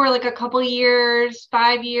people who are like a couple years,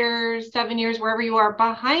 5 years, 7 years, wherever you are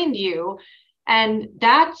behind you. And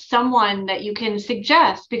that's someone that you can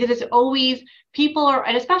suggest, because it's always people are,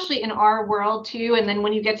 and especially in our world too. And then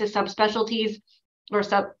when you get to subspecialties or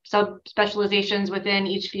sub-specializations within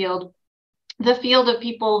each field, the field of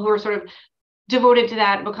people who are sort of devoted to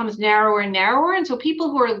that becomes narrower and narrower. And so people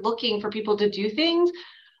who are looking for people to do things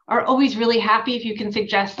are always really happy if you can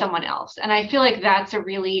suggest someone else. And I feel like that's a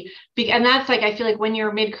really big, and that's like, I feel like when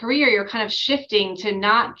you're mid-career, you're kind of shifting to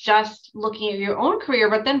not just looking at your own career,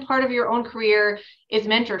 but then part of your own career is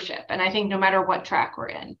mentorship. And I think no matter what track we're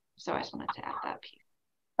in. So I just wanted to add that piece.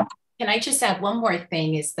 Can I just add one more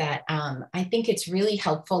thing, is that I think it's really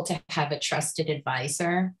helpful to have a trusted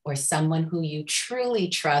advisor or someone who you truly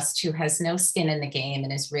trust, who has no skin in the game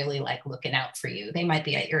and is really like looking out for you. They might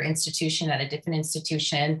be at your institution, at a different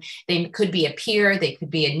institution. They could be a peer, they could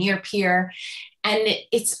be a near peer. And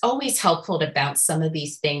it's always helpful to bounce some of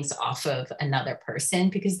these things off of another person,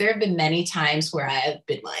 because there have been many times where I have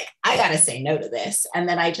been like, I got to say no to this. And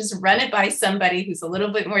then I just run it by somebody who's a little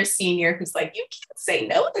bit more senior, who's like, you can't say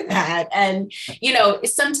no to that. And, you know,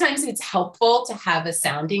 sometimes it's helpful to have a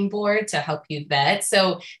sounding board to help you vet.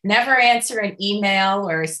 So never answer an email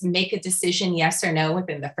or make a decision yes or no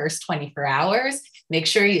within the first 24 hours. Make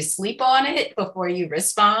sure you sleep on it before you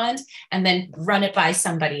respond, and then run it by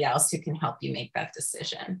somebody else who can help you make that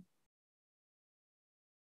decision.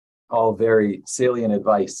 All very salient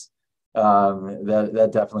advice. That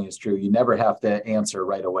definitely is true. You never have to answer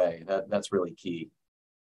right away. That's really key.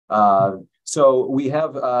 So we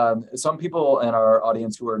have some people in our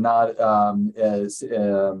audience who are not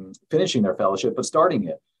finishing their fellowship, but starting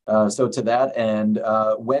it. So to that end,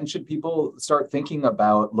 when should people start thinking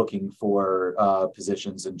about looking for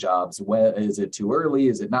positions and jobs? When is it too early?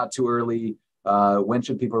 Is it not too early? When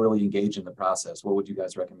should people really engage in the process? What would you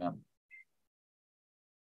guys recommend?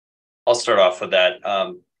 I'll start off with that.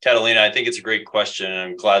 Catalina, I think it's a great question. And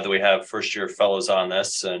I'm glad that we have first-year fellows on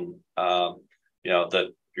this, and you know, that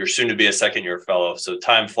you're soon to be a second-year fellow. So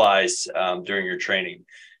time flies during your training.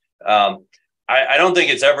 I don't think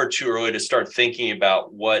it's ever too early to start thinking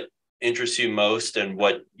about what interests you most and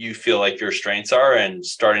what you feel like your strengths are, and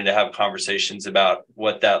starting to have conversations about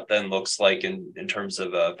what that then looks like in terms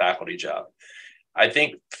of a faculty job. I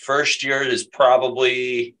think first year is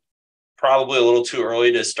probably a little too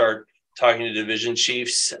early to start talking to division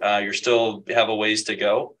chiefs. You still have a ways to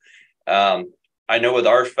go. I know with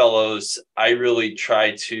our fellows, I really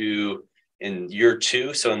try to, in year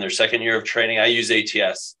 2, so in their second year of training, I use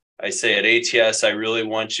ATS. I say at ATS, I really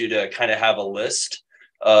want you to kind of have a list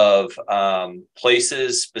of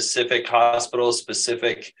places, specific hospitals,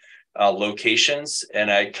 specific locations.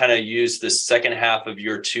 And I kind of use the second half of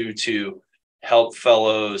year 2 to help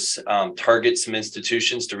fellows target some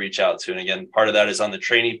institutions to reach out to. And again, part of that is on the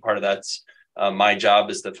trainee, part of that's my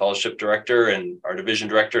job as the fellowship director and our division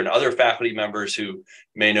director and other faculty members who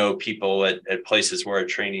may know people at places where a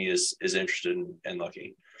trainee is interested in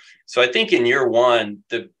looking. So I think in year 1,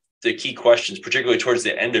 the key questions, particularly towards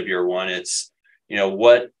the end of year 1, it's, you know,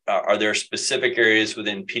 what are there specific areas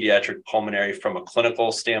within pediatric pulmonary from a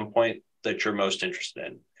clinical standpoint that you're most interested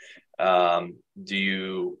in? Do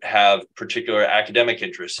you have particular academic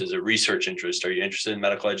interests? Is it research interest? Are you interested in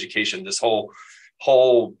medical education? This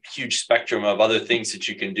whole huge spectrum of other things that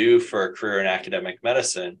you can do for a career in academic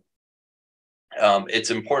medicine.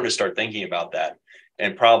 It's important to start thinking about that,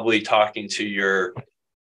 and probably talking to your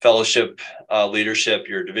fellowship leadership,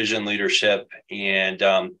 your division leadership. And,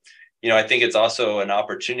 you know, I think it's also an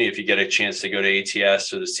opportunity, if you get a chance to go to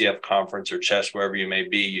ATS or the CF conference or CHEST, wherever you may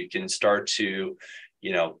be, you can start to,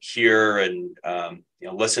 you know, hear and, you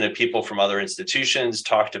know, listen to people from other institutions,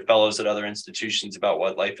 talk to fellows at other institutions about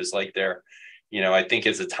what life is like there. You know, I think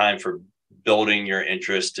it's a time for building your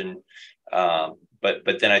interest. And,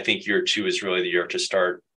 but then I think year 2 is really the year to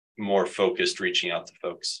start more focused, reaching out to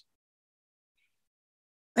folks.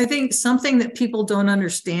 I think something that people don't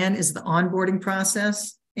understand is the onboarding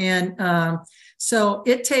process. And so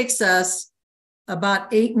it takes us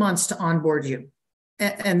about 8 months to onboard you.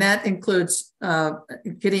 And that includes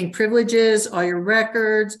getting privileges, all your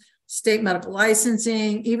records, state medical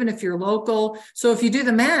licensing, even if you're local. So if you do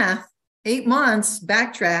the math, 8 months,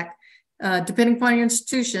 backtrack, depending upon your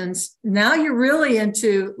institutions, now you're really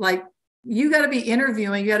into like, you got to be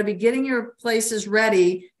interviewing, you got to be getting your places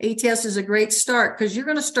ready. ATS is a great start because you're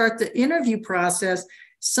going to start the interview process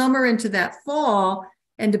summer into that fall.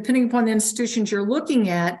 And depending upon the institutions you're looking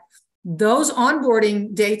at, those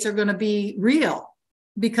onboarding dates are going to be real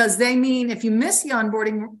because they mean if you miss the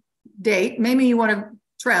onboarding date, maybe you want to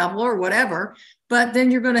travel or whatever, but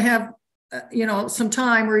then you're going to have, some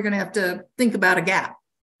time where you're going to have to think about a gap.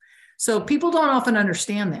 So people don't often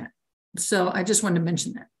understand that. So I just wanted to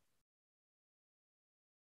mention that.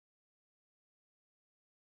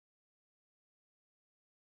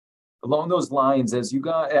 Along those lines, as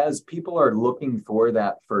people are looking for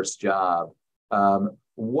that first job,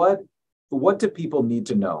 what do people need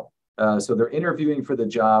to know? So they're interviewing for the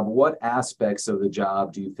job. What aspects of the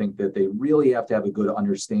job do you think that they really have to have a good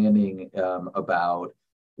understanding about?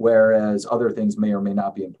 Whereas other things may or may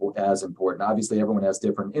not be as important. Obviously, everyone has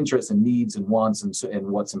different interests and needs and wants and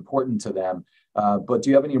what's important to them. But do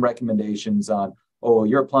you have any recommendations on, oh,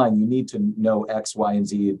 you're applying, you need to know X, Y, and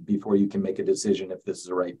Z before you can make a decision if this is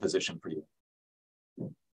the right position for you?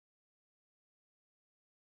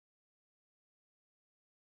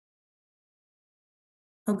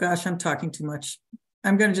 Oh gosh, I'm talking too much.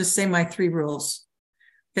 I'm going to just say my 3 rules.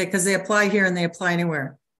 Okay, because they apply here and they apply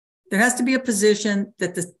anywhere. There has to be a position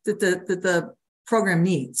that the program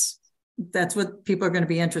needs. That's what people are going to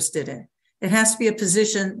be interested in. It has to be a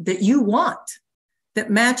position that you want, that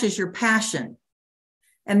matches your passion.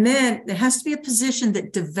 And then there has to be a position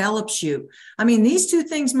that develops you. I mean, these 2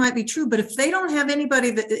 things might be true, but if they don't have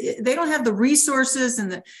anybody they don't have the resources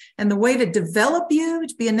and the way to develop you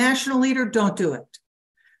to be a national leader, don't do it.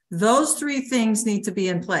 Those 3 things need to be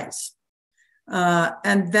in place.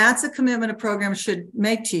 And that's a commitment a program should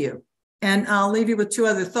make to you. And I'll leave you with 2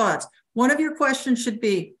 other thoughts. One of your questions should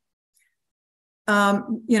be, you're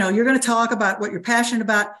going to talk about what you're passionate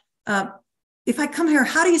about. If I come here,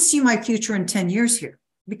 how do you see my future in 10 years here?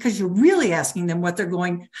 Because you're really asking them how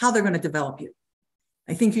they're going to develop you.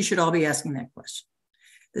 I think you should all be asking that question.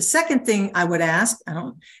 The second thing I would ask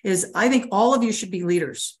is I think all of you should be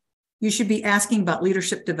leaders. You should be asking about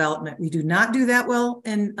leadership development. We do not do that well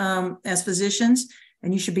as physicians,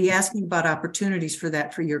 and you should be asking about opportunities for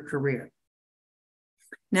that for your career.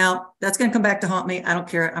 Now, that's going to come back to haunt me. I don't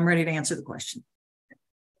care. I'm ready to answer the question.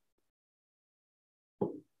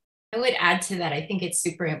 I would add to that, I think it's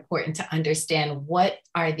super important to understand what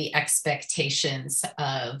are the expectations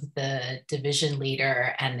of the division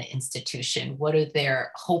leader and the institution. What are they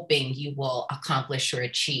hoping you will accomplish or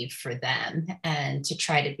achieve for them? And to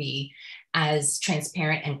try to be as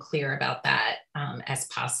transparent and clear about that as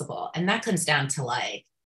possible. And that comes down to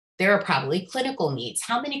there are probably clinical needs.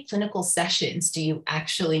 How many clinical sessions do you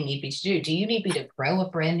actually need me to do? Do you need me to grow a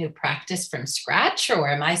brand new practice from scratch? Or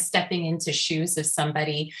am I stepping into shoes of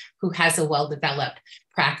somebody who has a well-developed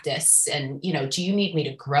practice? And, do you need me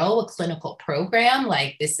to grow a clinical program?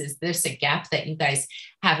 There's a gap that you guys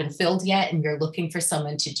haven't filled yet and you're looking for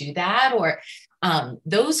someone to do that? Or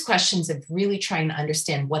those questions of really trying to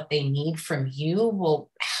understand what they need from you will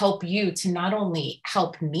help you to not only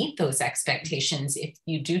help meet those expectations if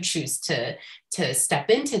you do choose to step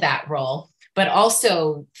into that role, but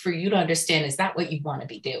also for you to understand, is that what you want to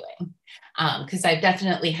be doing? Because I've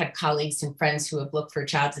definitely had colleagues and friends who have looked for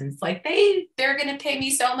jobs and it's like, they're going to pay me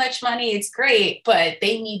so much money. It's great, but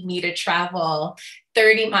they need me to travel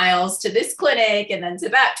 30 miles to this clinic and then to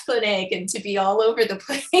that clinic and to be all over the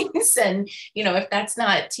place. And, if that's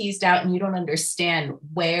not teased out and you don't understand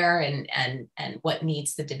where and what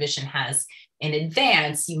needs the division has in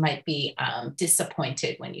advance, you might be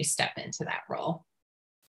disappointed when you step into that role.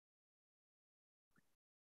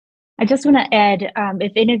 I just want to add,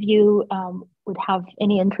 if any of you would have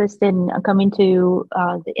any interest in coming to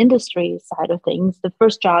the industry side of things, the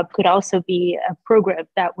first job could also be a program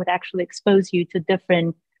that would actually expose you to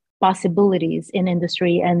different possibilities in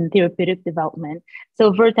industry and therapeutic development.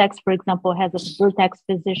 So Vertex, for example, has a Vertex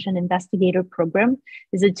Physician Investigator program.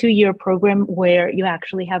 It's a 2-year program where you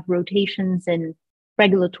actually have rotations in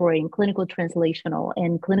regulatory and clinical translational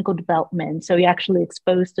and clinical development. So you're actually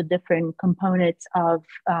exposed to different components of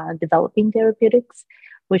developing therapeutics,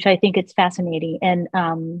 which I think it's fascinating.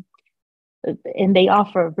 And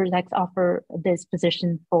Vertex offer this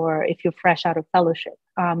position for if you're fresh out of fellowship.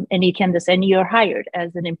 And you can and you're hired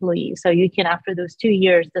as an employee. So you can, after those 2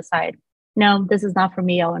 years, decide, no, this is not for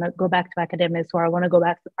me. I want to go back to academics, or I want to go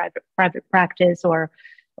back to private practice, or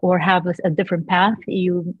have a different path.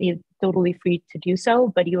 You're totally free to do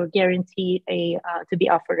so, but you're guaranteed to be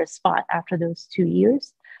offered a spot after those 2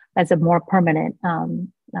 years as a more permanent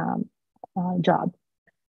job.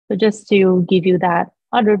 So just to give you that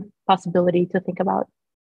other possibility to think about.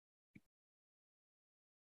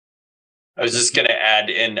 I was just going to add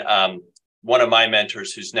in, one of my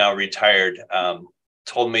mentors who's now retired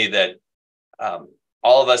told me that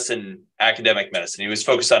all of us in academic medicine, he was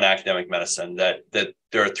focused on academic medicine, that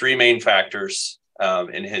there are three main factors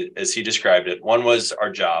as he described it. One was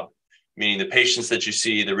our job, meaning the patients that you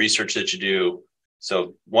see, the research that you do.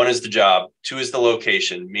 So one is the job, two is the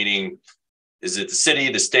location, meaning is it the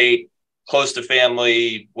city, the state, close to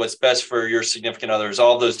family, what's best for your significant others,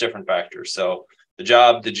 all those different factors. So the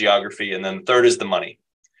job, the geography, and then the third is the money.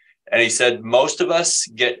 And he said, most of us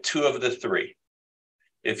get two of the three.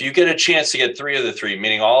 If you get a chance to get three of the three,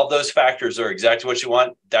 meaning all of those factors are exactly what you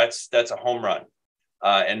want, that's a home run.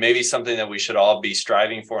 And maybe something that we should all be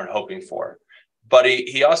striving for and hoping for. But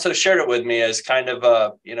he also shared it with me as kind of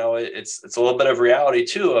a, it's a little bit of reality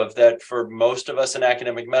too, of that for most of us in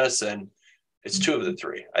academic medicine, it's two of the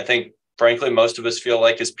three. I think, frankly, most of us feel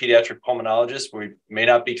like as pediatric pulmonologists, we may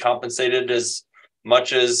not be compensated as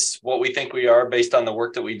much as what we think we are based on the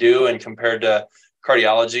work that we do, and compared to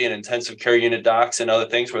cardiology and intensive care unit docs and other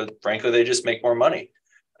things where, frankly, they just make more money.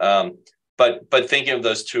 But thinking of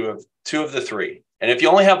those two of the three, and if you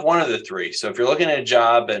only have one of the three, so if you're looking at a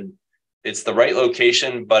job and it's the right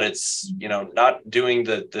location, but it's, not doing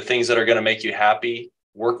the things that are going to make you happy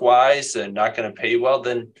work-wise and not going to pay you well,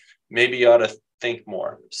 then maybe you ought to think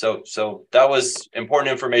more. So that was important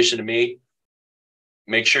information to me.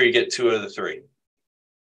 Make sure you get two of the three.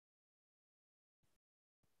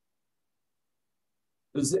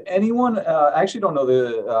 Does anyone, I actually don't know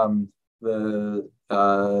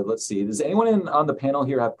let's see, does anyone on the panel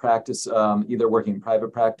here have practice, either working in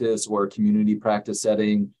private practice or community practice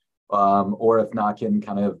setting, or if not, can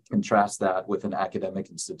kind of contrast that with an academic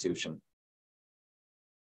institution?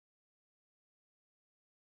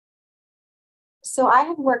 So I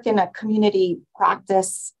have worked in a community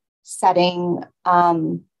practice setting,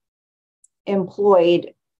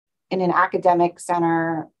 employed in an academic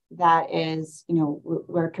center that is,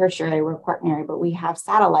 we're tertiary, we're quaternary, but we have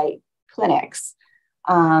satellite clinics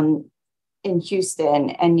in Houston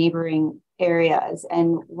and neighboring areas.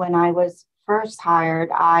 And when I was first hired,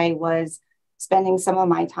 I was spending some of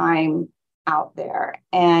my time out there.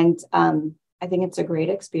 And I think it's a great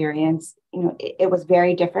experience. It was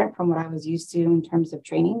very different from what I was used to in terms of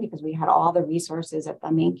training, because we had all the resources at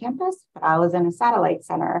the main campus, but I was in a satellite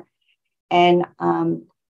center. And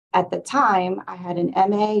at the time, I had an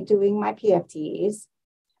MA doing my PFTs,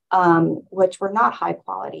 which were not high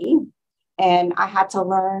quality. And I had to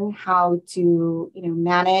learn how to,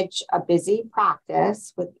 manage a busy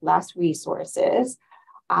practice with less resources.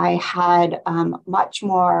 I had much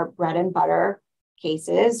more bread and butter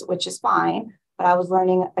cases, which is fine, but I was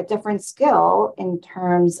learning a different skill in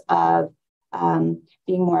terms of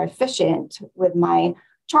being more efficient with my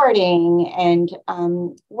charting and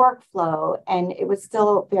workflow. And it was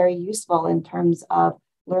still very useful in terms of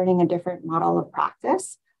learning a different model of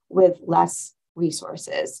practice with less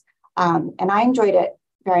resources. And I enjoyed it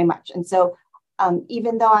very much. And so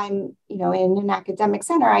even though I'm, in an academic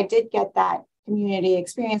center, I did get that community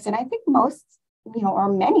experience. And I think most,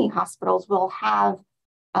 or many hospitals will have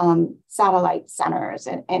satellite centers.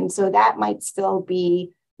 And so that might still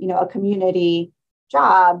be, a community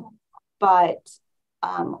job, but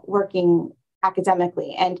working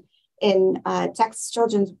academically. And in Texas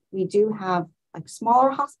Children's, we do have like smaller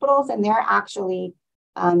hospitals, and they're actually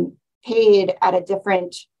paid at a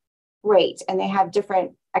different rate, and they have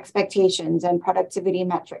different expectations and productivity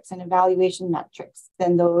metrics and evaluation metrics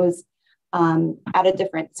than those at a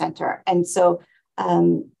different center. And so,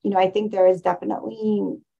 I think there is definitely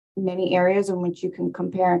many areas in which you can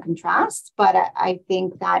compare and contrast, but I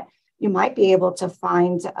think that you might be able to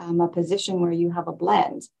find a position where you have a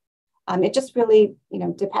blend. It just really,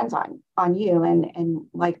 depends on you and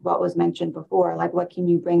like what was mentioned before, like what can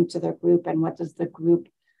you bring to the group and what does the group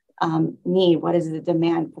need? What is the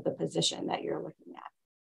demand for the position that you're looking at?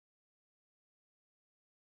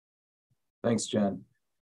 Thanks, Jen.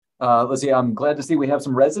 Let's see, I'm glad to see we have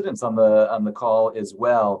some residents on the call as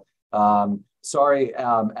well. Sorry,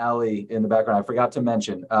 Allie in the background, I forgot to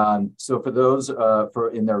mention. So for those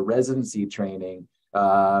in their residency training,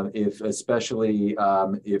 especially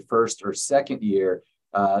if first or second year,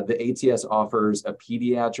 the ATS offers a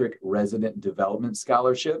pediatric resident development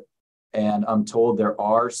scholarship. And I'm told there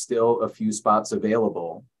are still a few spots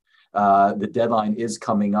available. The deadline is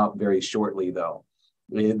coming up very shortly though.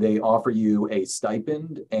 They offer you a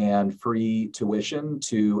stipend and free tuition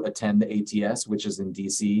to attend the ATS, which is in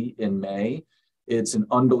DC in May. It's an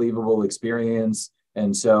unbelievable experience.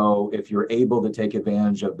 And so if you're able to take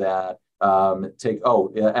advantage of that,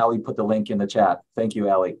 Allie put the link in the chat. Thank you,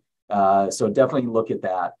 Allie. So definitely look at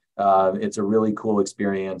that. It's a really cool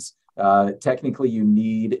experience. Technically, you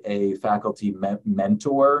need a faculty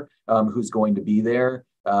mentor who's going to be there.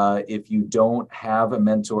 If you don't have a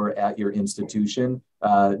mentor at your institution,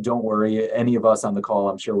 don't worry. Any of us on the call,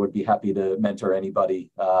 I'm sure, would be happy to mentor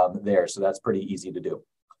anybody there. So that's pretty easy to do.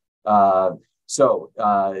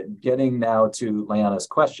 Getting now to Leanna's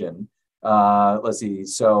question, let's see.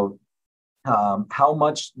 So how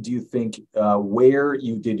much do you think where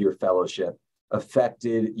you did your fellowship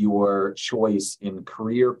affected your choice in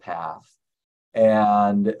career path?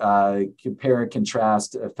 And compare and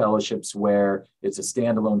contrast fellowships where it's a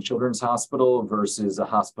standalone children's hospital versus a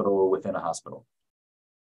hospital within a hospital.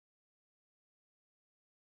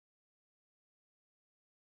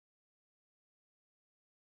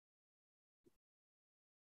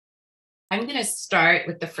 I'm going to start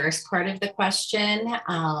with the first part of the question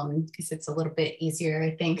because it's a little bit easier,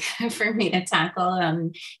 I think, for me to tackle.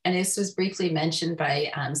 And this was briefly mentioned by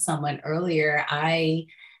someone earlier. I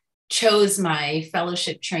chose my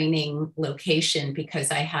fellowship training location because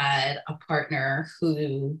I had a partner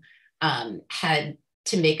who had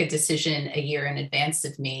to make a decision a year in advance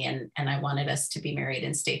of me, and I wanted us to be married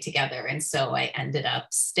and stay together. And so I ended up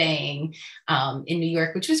staying in New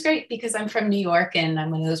York, which was great because I'm from New York and I'm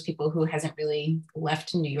one of those people who hasn't really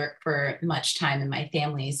left New York for much time, and my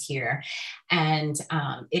family's here. And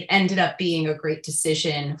it ended up being a great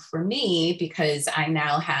decision for me because I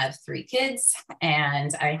now have 3 kids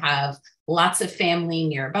and I have lots of family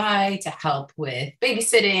nearby to help with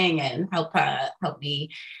babysitting and help me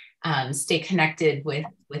stay connected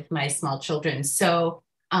with my small children. So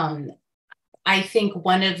I think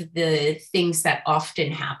one of the things that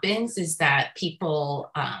often happens is that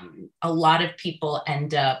people, a lot of people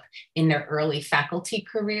end up in their early faculty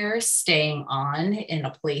careers staying on in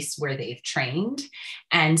a place where they've trained.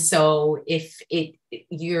 And so if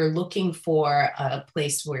you're looking for a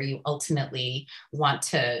place where you ultimately want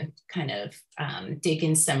to kind of dig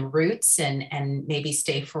in some roots and maybe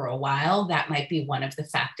stay for a while, that might be one of the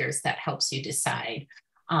factors that helps you decide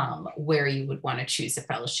where you would want to choose a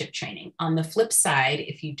fellowship training. On the flip side,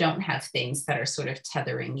 if you don't have things that are sort of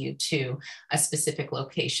tethering you to a specific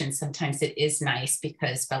location, sometimes it is nice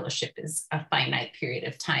because fellowship is a finite period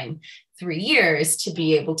of time, 3 years, to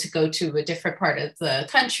be able to go to a different part of the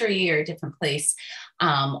country or a different place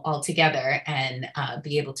altogether and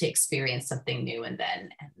be able to experience something new and then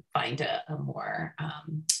find a more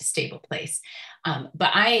stable place.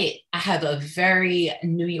 But I have a very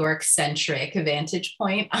New York-centric vantage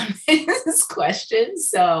point on this question.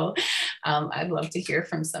 So I'd love to hear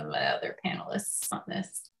from some of the other panelists on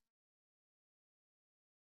this.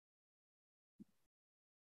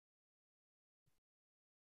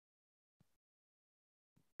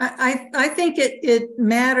 I think it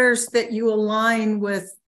matters that you align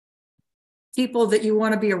with people that you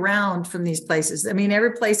want to be around from these places. I mean,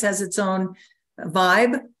 every place has its own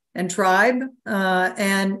vibe and tribe.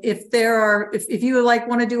 And if you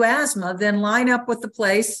want to do asthma, then line up with the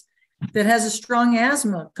place that has a strong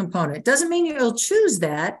asthma component. Doesn't mean you'll choose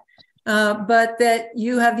that, but that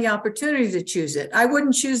you have the opportunity to choose it. I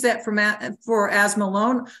wouldn't choose that for asthma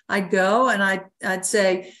alone. I'd go and I'd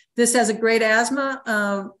say, this has a great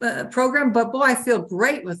asthma program, but boy, I feel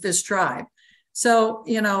great with this tribe. So,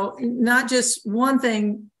 not just one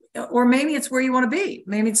thing, or maybe it's where you want to be.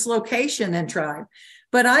 Maybe it's location and tribe.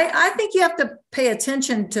 But I think you have to pay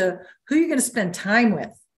attention to who you're going to spend time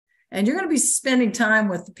with. And you're going to be spending time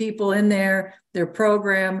with the people in their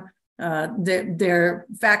program, their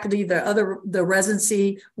faculty, the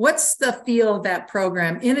residency. What's the feel of that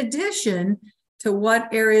program? In addition to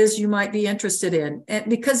what areas you might be interested in. And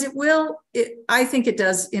because I think it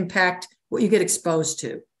does impact what you get exposed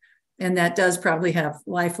to. And that does probably have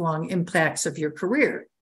lifelong impacts of your career.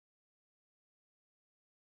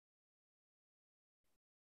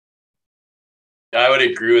 I would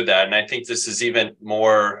agree with that. And I think this is even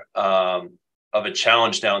more of a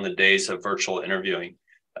challenge now in the days of virtual interviewing,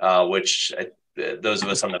 which those of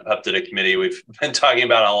us on the PEPTDA committee, we've been talking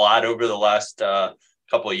about a lot over the last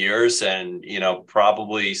couple of years, and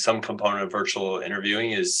probably some component of virtual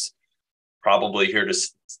interviewing is probably here to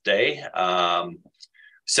stay.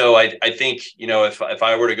 So I think if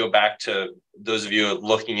I were to go back to those of you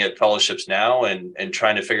looking at fellowships now and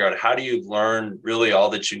trying to figure out how do you learn really all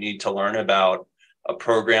that you need to learn about a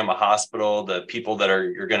program, a hospital, the people that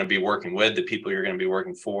you're going to be working with, the people you're going to be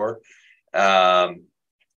working for, and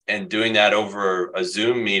doing that over a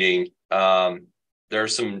Zoom meeting, there are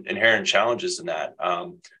some inherent challenges in that.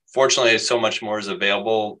 Fortunately, so much more is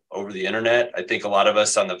available over the internet. I think a lot of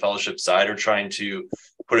us on the fellowship side are trying to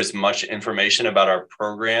put as much information about our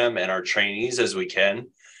program and our trainees as we can.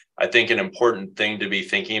 I think an important thing to be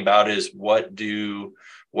thinking about is what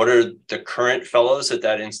are the current fellows at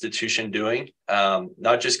that institution doing,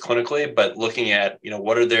 not just clinically, but looking at,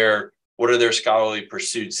 what are their scholarly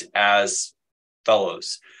pursuits as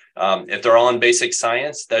fellows. If they're all in basic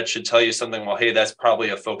science, that should tell you something. Well, hey, that's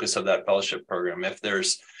probably a focus of that fellowship program. If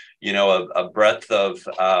there's, a breadth of,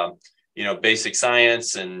 basic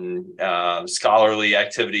science and scholarly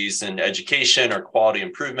activities in education or quality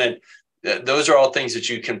improvement, those are all things that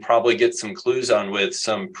you can probably get some clues on with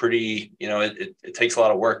some pretty, it takes a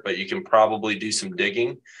lot of work, but you can probably do some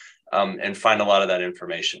digging and find a lot of that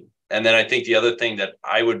information. And then I think the other thing that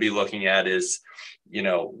I would be looking at is,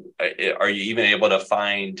 are you even able to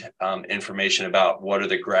find information about what are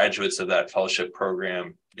the graduates of that fellowship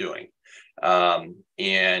program doing?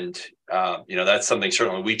 That's something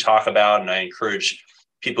certainly we talk about, and I encourage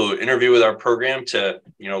people who interview with our program to,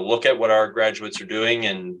 look at what our graduates are doing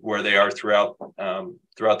and where they are throughout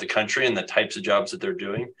the country and the types of jobs that they're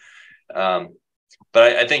doing. But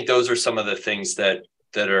I think those are some of the things that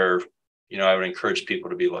are, I would encourage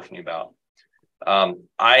people to be looking about.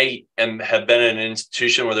 I have been in an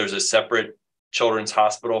institution where there's a separate children's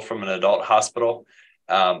hospital from an adult hospital.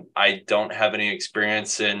 I don't have any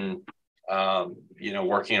experience in,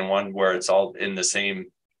 working in one where it's all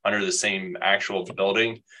under the same actual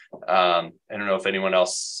building. I don't know if anyone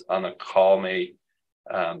else on the call may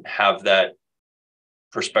have that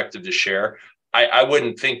perspective to share. I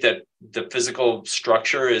wouldn't think that the physical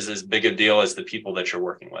structure is as big a deal as the people that you're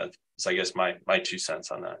working with. So I guess my 2 cents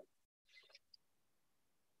on that.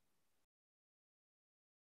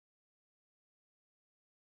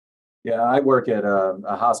 Yeah, I work at a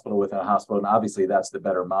hospital within a hospital, and obviously that's the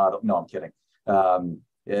better model. No, I'm kidding.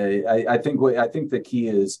 I think the key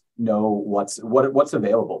is know what's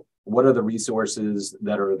available. What are the resources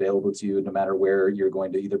that are available to you, no matter where you're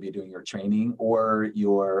going to either be doing your training or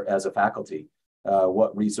you're as a faculty.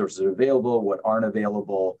 What resources are available, what aren't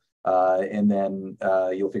available, and then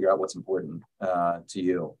you'll figure out what's important to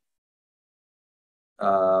you.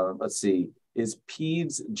 Let's see. Is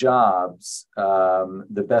PEDS jobs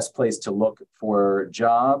the best place to look for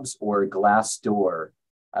jobs, or Glassdoor?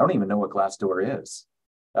 I don't even know what Glassdoor is.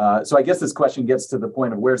 So I guess this question gets to the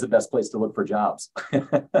point of where's the best place to look for jobs?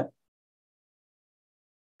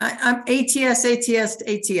 I'm ATS,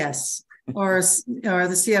 or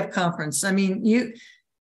the CF conference. I mean,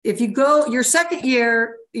 if you go your second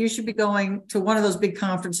year, you should be going to one of those big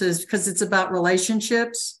conferences because it's about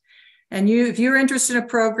relationships. And if you're interested in a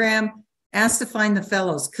program, ask to find the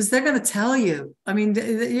fellows because they're going to tell you. I mean,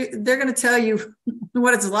 they're going to tell you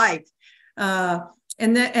what it's like,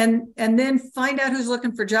 and then find out who's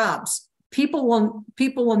looking for jobs. People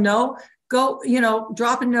will know. Go,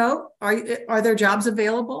 drop a note. Are there jobs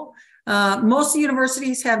available? Most of the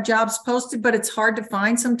universities have jobs posted, but it's hard to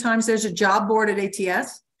find. Sometimes there's a job board at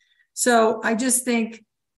ATS. So I just think,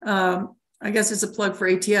 I guess it's a plug for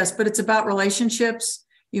ATS, but it's about relationships.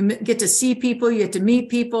 You get to see people, you get to meet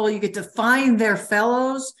people, you get to find their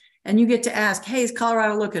fellows, and you get to ask, hey, is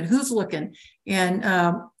Colorado looking? Who's looking? And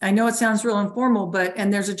I know it sounds real informal,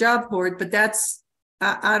 and there's a job board, but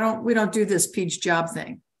we don't do this PEDS job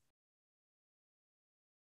thing.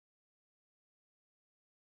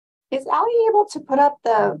 Is Ali able to put up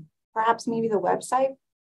perhaps maybe the website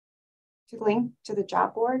to link to the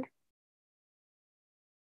job board?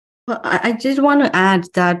 Well, I did want to add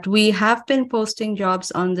that we have been posting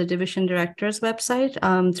jobs on the division director's website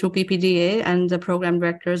through PPDA, and the program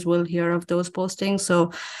directors will hear of those postings.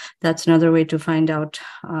 So that's another way to find out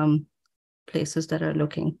places that are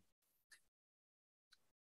looking.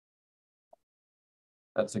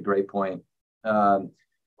 That's a great point. A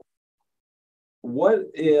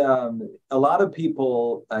lot of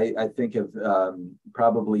people, I think, have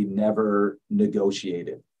probably never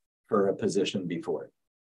negotiated for a position before.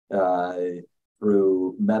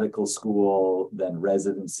 Through medical school, then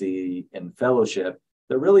residency and fellowship,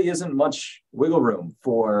 there really isn't much wiggle room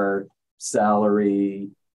for salary,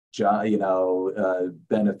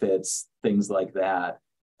 benefits, things like that.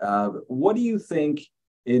 What do you think,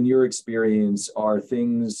 in your experience, are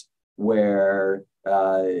things where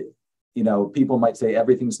people might say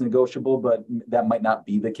everything's negotiable, but that might not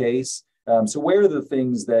be the case? So where are the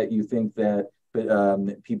things that you think that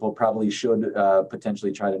people probably should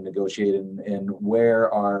potentially try to negotiate, and where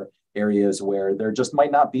are areas where there just might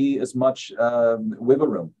not be as much wiggle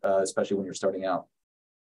room, especially when you're starting out?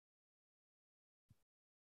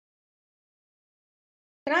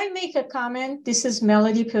 Can I make a comment? This is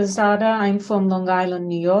Melody Pirzada. I'm from Long Island,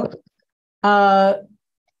 New York.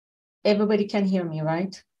 Everybody can hear me,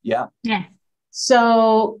 right? Yeah. Yeah.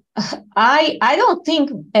 So I don't think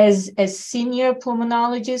as senior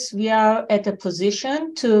pulmonologists, we are at a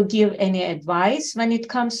position to give any advice when it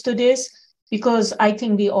comes to this, because I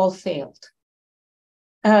think we all failed.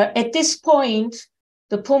 At this point,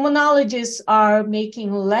 the pulmonologists are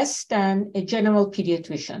making less than a general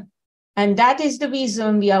pediatrician. And that is the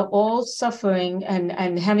reason we are all suffering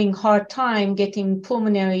and having hard time getting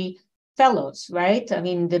pulmonary fellows, right? I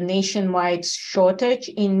mean, the nationwide shortage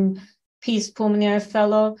in Peace Pulmonary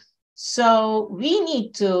Fellow. So we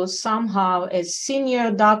need to somehow, as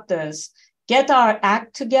senior doctors, get our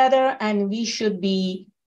act together, and we should be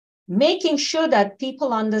making sure that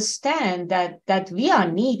people understand that we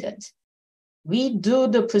are needed. We do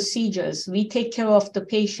the procedures, we take care of the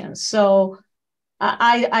patients. So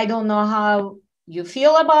I don't know how you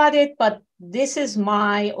feel about it, but this is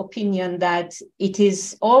my opinion, that it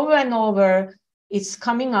is over and over, it's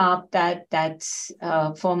coming up that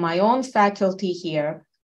for my own faculty here,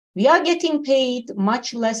 we are getting paid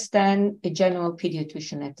much less than a general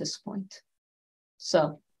pediatrician at this point.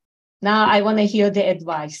 So now I want to hear the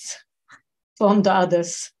advice from the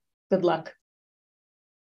others. Good luck.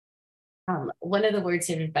 One of the words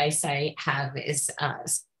of advice I have is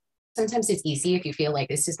sometimes it's easy if you feel like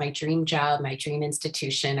this is my dream job, my dream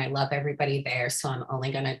institution. I love everybody there, so I'm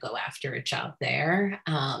only going to go after a job there,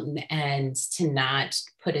 and to not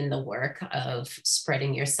put in the work of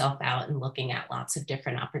spreading yourself out and looking at lots of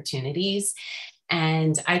different opportunities.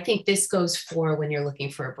 And I think this goes for when you're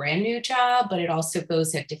looking for a brand new job, but it also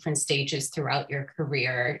goes at different stages throughout your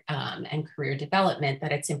career and career development,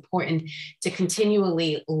 that it's important to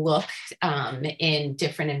continually look in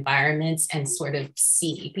different environments and sort of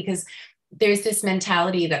see, because there's this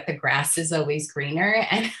mentality that the grass is always greener.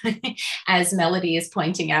 And as Melody is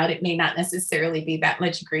pointing out, it may not necessarily be that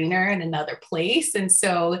much greener in another place. And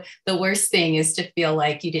so the worst thing is to feel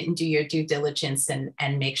like you didn't do your due diligence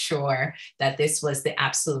and make sure that this was the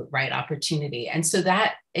absolute right opportunity. And so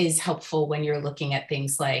that is helpful when you're looking at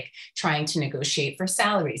things like trying to negotiate for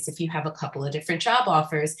salaries. If you have a couple of different job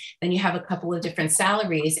offers, then you have a couple of different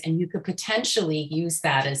salaries, and you could potentially use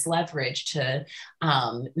that as leverage to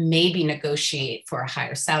maybe negotiate for a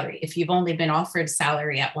higher salary. If you've only been offered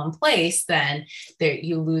salary at one place, then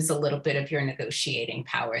you lose a little bit of your negotiating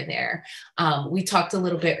power there. We talked a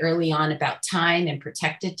little bit early on about time and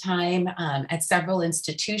protected time. At several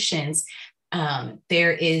institutions,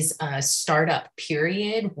 there is a startup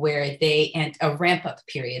period and a ramp up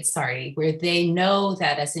period, where they know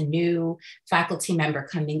that as a new faculty member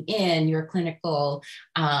coming in, your clinical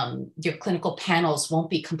panels won't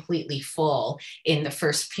be completely full in the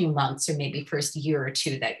first few months or maybe first year or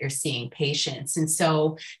two that you're seeing patients. And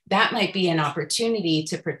so that might be an opportunity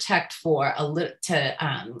to protect for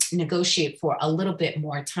negotiate for a little bit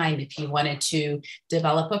more time if you wanted to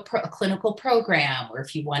develop a clinical program, or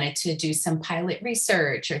if you wanted to do some pilot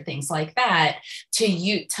research or things like that,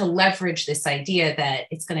 to leverage this idea that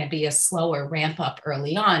it's going to be a slower ramp up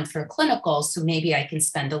early on for clinical. So maybe I can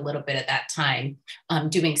spend a little bit of that time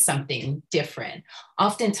doing something different.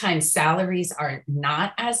 Oftentimes salaries are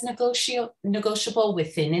not as negotiable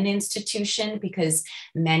within an institution, because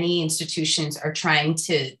many institutions are trying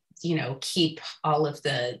to keep all of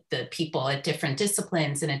the people at different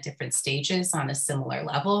disciplines and at different stages on a similar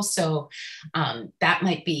level. So that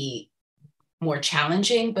might be more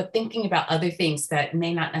challenging, but thinking about other things that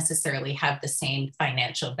may not necessarily have the same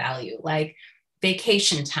financial value, like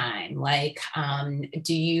vacation time, like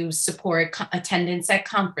do you support attendance at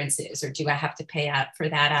conferences, or do I have to pay out for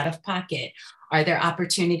that out of pocket? Are there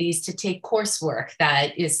opportunities to take coursework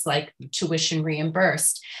that is like tuition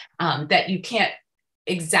reimbursed that you can't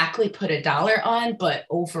exactly put a dollar on, but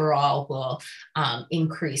overall will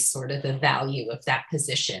increase sort of the value of that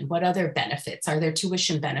position? What other benefits? Are there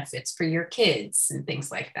tuition benefits for your kids and things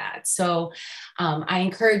like that? So I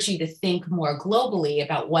encourage you to think more globally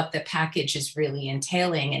about what the package is really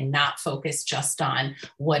entailing, and not focus just on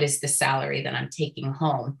what is the salary that I'm taking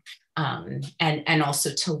home, and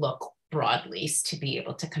also to look broadly to be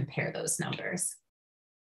able to compare those numbers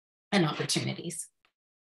and opportunities.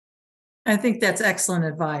 I think that's excellent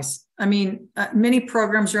advice. I mean, many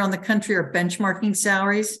programs around the country are benchmarking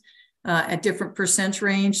salaries at different percent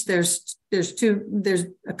range. There's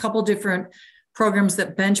a couple different programs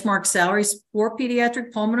that benchmark salaries for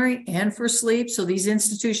pediatric pulmonary and for sleep. So these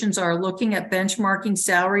institutions are looking at benchmarking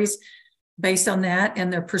salaries based on that,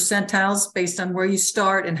 and their percentiles based on where you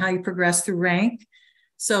start and how you progress through rank.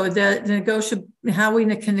 So how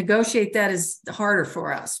we can negotiate that is harder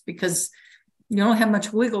for us, because you don't have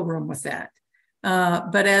much wiggle room with that.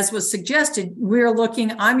 But as was suggested,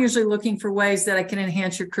 I'm usually looking for ways that I can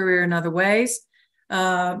enhance your career in other ways.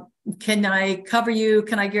 can I cover you?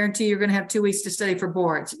 Can I guarantee you're going to have 2 weeks to study for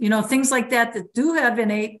boards? You know, things like that that do have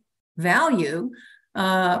innate value,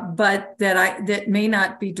 but that may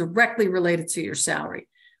not be directly related to your salary.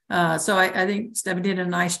 So I think Stephanie did a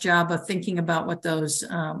nice job of thinking about what those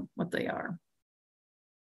what they are.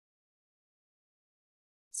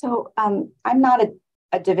 So I'm not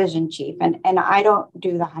a division chief, and I don't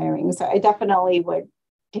do the hiring. So I definitely would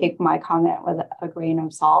take my comment with a grain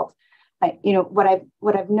of salt. You know, what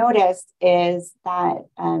I've noticed is that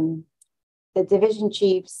the division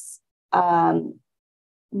chiefs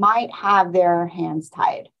might have their hands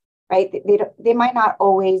tied, right? They might not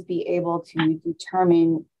always be able to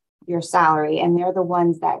determine your salary, and they're the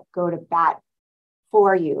ones that go to bat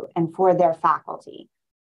for you and for their faculty.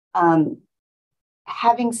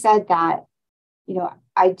 Having said that, you know,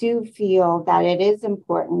 I do feel that it is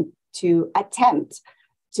important to attempt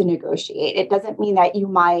to negotiate. It doesn't mean that you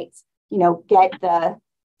might, you know, get the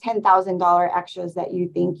 $10,000 extras that you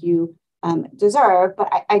think you deserve,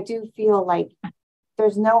 but I do feel like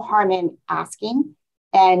there's no harm in asking,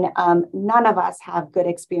 and none of us have good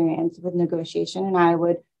experience with negotiation. And I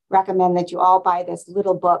would recommend that you all buy this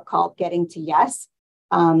little book called Getting to Yes.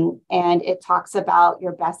 And it talks about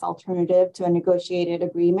your best alternative to a negotiated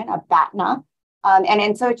agreement, a PEPTDA.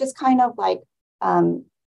 And so it just kind of like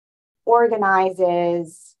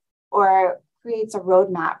organizes or creates a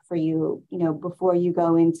roadmap for you, you know, before you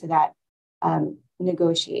go into that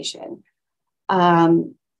negotiation.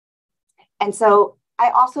 And so I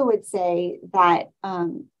also would say that,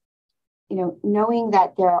 you know, knowing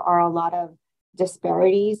that there are a lot of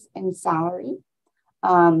disparities in salary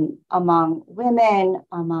among women,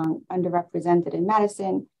 among underrepresented in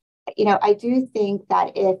medicine, you know, I do think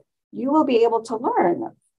that if you will be able to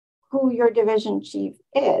learn who your division chief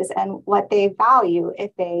is and what they value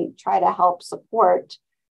if they try to help support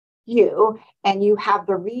you, and you have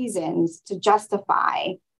the reasons to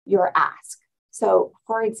justify your ask. So,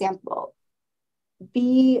 for example,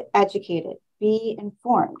 be educated, be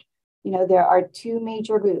informed. You know, there are 2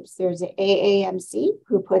 major groups. There's the AAMC,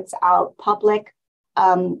 who puts out public,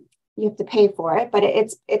 you have to pay for it, but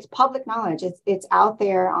it's public knowledge. It's out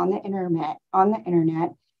there on the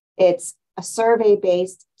internet. It's a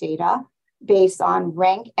survey-based data based on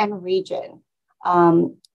rank and region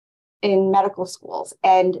in medical schools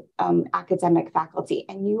and academic faculty.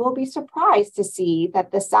 And you will be surprised to see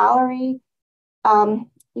that the salary, you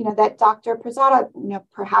know, that Dr. Prasada, you know,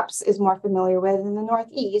 perhaps is more familiar with in the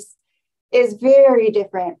Northeast, is very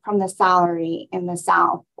different from the salary in the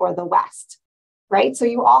South or the West, right? So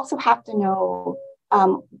you also have to know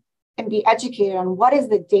and be educated on what is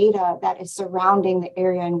the data that is surrounding the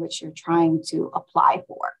area in which you're trying to apply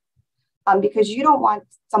for. Because you don't want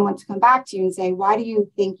someone to come back to you and say, why do you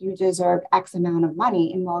think you deserve X amount of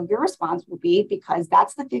money? And well, your response will be, because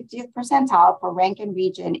that's the 50th percentile for rank and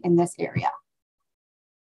region in this area.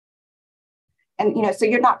 And, you know, so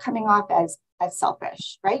you're not coming off as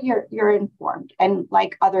selfish, right? You're informed. And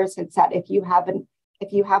like others had said, if you have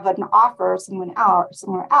an offer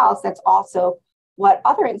somewhere else, that's also what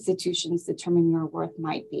other institutions determine your worth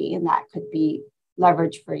might be, and that could be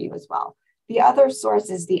leverage for you as well. The other source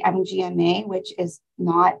is the MGMA, which is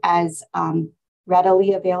not as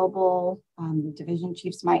readily available. The division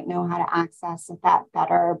chiefs might know how to access that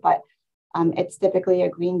better, but it's typically a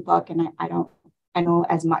green book, and I know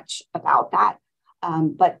as much about that.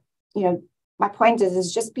 But you know, my point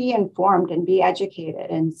is just be informed and be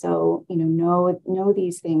educated, and so you know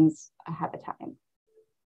these things ahead of time.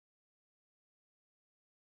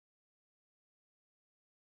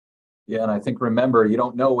 Yeah, and I think, remember, you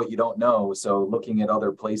don't know what you don't know. So looking at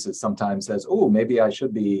other places sometimes says, oh, maybe I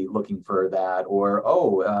should be looking for that, or,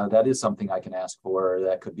 oh, that is something I can ask for.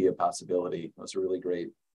 That could be a possibility. Those are really great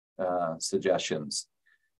suggestions.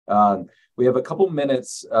 We have a couple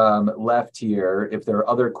minutes left here. If there are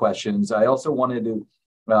other questions, I also wanted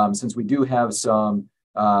to, since we do have some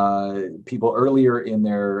people earlier in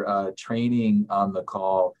their training on the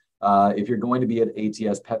call, if you're going to be at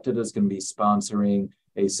ATS, PEPTDA is going to be sponsoring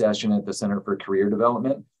a session at the Center for Career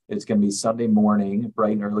Development. It's going to be Sunday morning,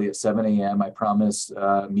 bright and early at 7 a.m. I promise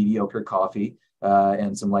mediocre coffee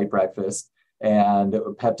and some light breakfast. And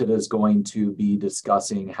PEPTDA is going to be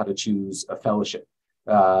discussing how to choose a fellowship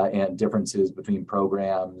and differences between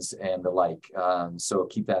programs and the like. So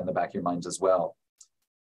keep that in the back of your minds as well.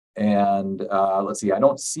 And let's see, I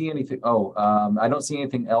don't see anything. I don't see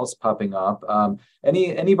anything else popping up.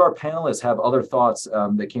 Any of our panelists have other thoughts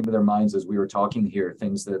that came to their minds as we were talking here,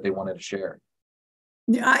 things that they wanted to share?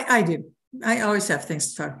 Yeah, I do. I always have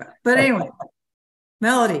things to talk about. But anyway,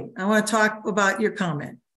 Melody, I want to talk about your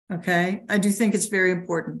comment. Okay. I do think it's very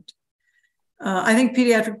important. I think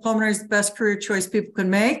pediatric pulmonary is the best career choice people can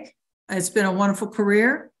make. It's been a wonderful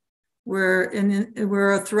career. We're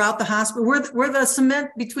throughout the hospital. We're the cement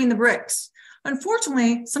between the bricks.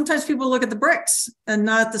 Unfortunately, sometimes people look at the bricks and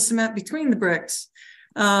not the cement between the bricks.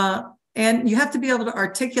 And you have to be able to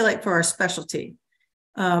articulate for our specialty.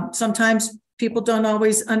 Sometimes people don't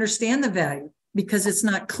always understand the value because it's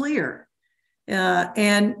not clear.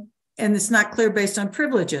 And it's not clear based on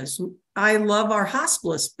privileges. I love our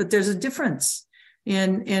hospitalists, but there's a difference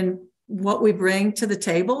in what we bring to the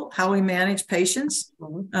table, how we manage patients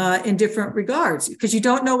in different regards, because you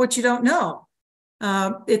don't know what you don't know.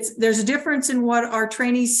 There's a difference in what our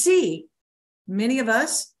trainees see. Many of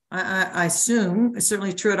us, I assume, it's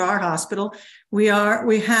certainly true at our hospital, we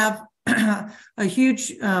have a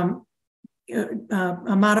huge amount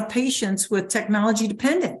of patients with technology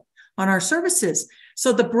dependent on our services.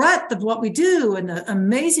 So the breadth of what we do and the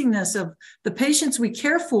amazingness of the patients we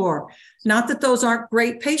care for, not that those aren't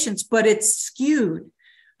great patients, but it's skewed.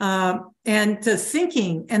 And the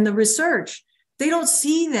thinking and the research, they don't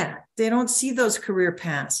see that. They don't see those career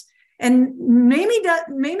paths. And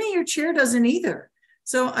maybe your chair doesn't either.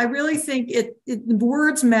 So I really think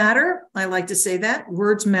words matter. I like to say that.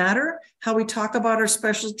 Words matter. How we talk about our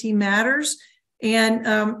specialty matters. And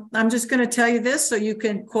I'm just going to tell you this so you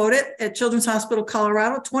can quote it. At Children's Hospital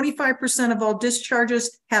Colorado, 25% of all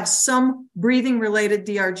discharges have some breathing-related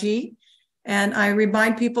DRG. And I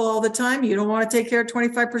remind people all the time, you don't want to take care of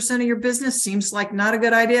 25% of your business. Seems like not a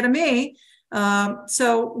good idea to me.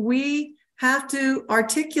 So we have to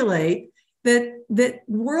articulate that the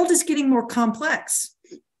world is getting more complex.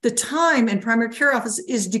 The time in primary care office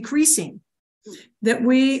is decreasing. That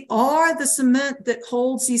we are the cement that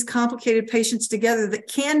holds these complicated patients together that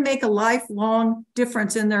can make a lifelong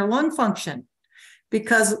difference in their lung function,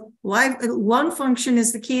 because lung function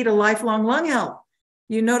is the key to lifelong lung health.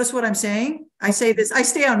 You notice what I'm saying? I say this, I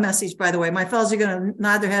stay on message, by the way. My fellows are going to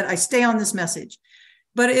nod their head. I stay on this message.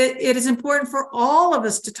 But it is important for all of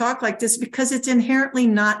us to talk like this because it's inherently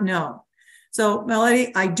not known. So,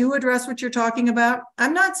 Melody, I do address what you're talking about.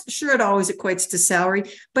 I'm not sure it always equates to salary,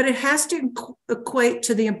 but it has to equate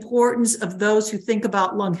to the importance of those who think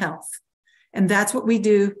about lung health. And that's what we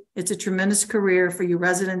do. It's a tremendous career for you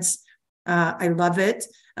residents. I love it.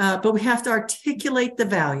 But we have to articulate the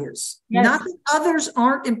values. Yes. Not that others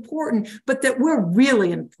aren't important, but that we're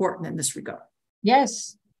really important in this regard.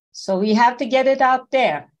 Yes. So we have to get it out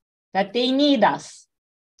there that they need us.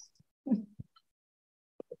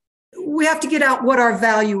 We have to get out what our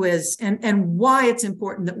value is and why it's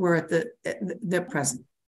important that we're at the present.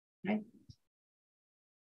 Right.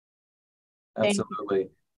 Absolutely.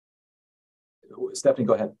 Stephanie,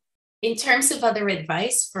 go ahead. In terms of other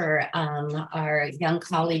advice for our young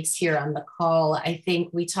colleagues here on the call, I think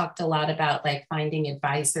we talked a lot about like finding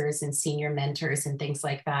advisors and senior mentors and things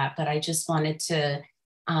like that. But I just wanted to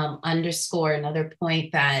underscore another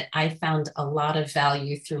point that I found a lot of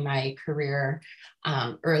value through my career,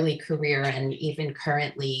 early career, and even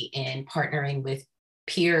currently in partnering with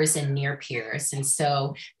peers and near peers. And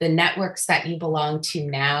so the networks that you belong to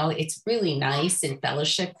now, it's really nice in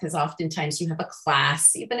fellowship because oftentimes you have a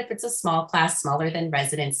class, even if it's a small class, smaller than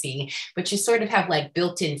residency, but you sort of have like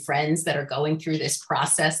built-in friends that are going through this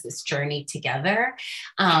process, this journey together.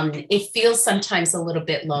 It feels sometimes a little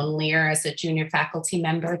bit lonelier as a junior faculty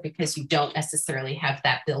member because you don't necessarily have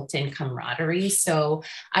that built-in camaraderie. So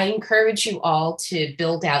I encourage you all to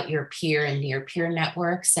build out your peer and near peer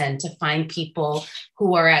networks and to find people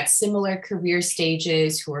who are at similar career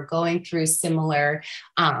stages, who are going through similar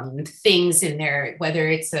things in their, whether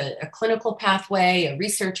it's a clinical pathway, a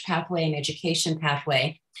research pathway, an education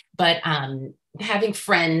pathway, but having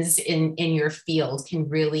friends in your field can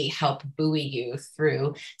really help buoy you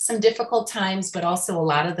through some difficult times, but also a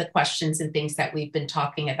lot of the questions and things that we've been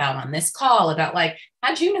talking about on this call about like, how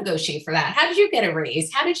did you negotiate for that? How did you get a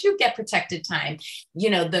raise? How did you get protected time? You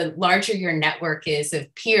know, the larger your network is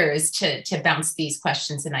of peers to bounce these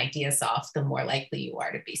questions and ideas off, the more likely you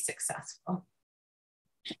are to be successful.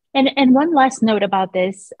 And one last note about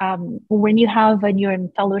this, when you're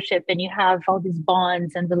in fellowship and you have all these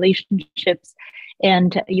bonds and relationships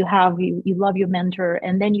and you love your mentor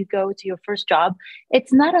and then you go to your first job,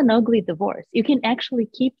 it's not an ugly divorce. You can actually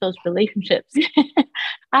keep those relationships.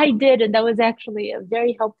 I did, and that was actually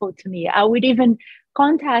very helpful to me. I would even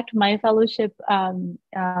contact my fellowship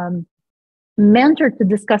mentor to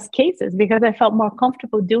discuss cases because I felt more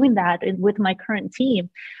comfortable doing that with my current team.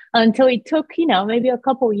 until it took, maybe a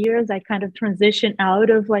couple of years, I kind of transitioned out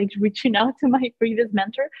of like reaching out to my previous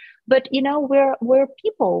mentor. But, we're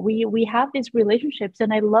people, we have these relationships.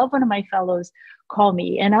 And I love when my fellows call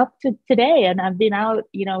me, and up to today, and I've been out,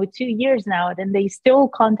 2 years now, and they still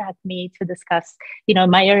contact me to discuss,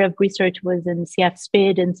 my area of research was in CF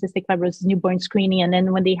SPID and cystic fibrosis newborn screening. And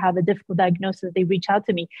then when they have a difficult diagnosis, they reach out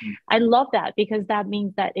to me. I love that, because that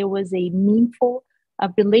means that it was a meaningful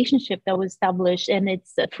relationship that was established, and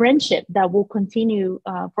it's a friendship that will continue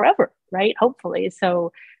forever, right? Hopefully.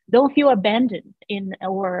 So don't feel abandoned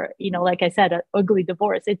or like I said, an ugly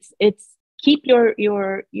divorce. It's keep your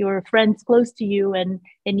friends close to you and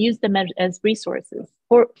use them as resources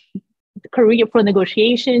for career, for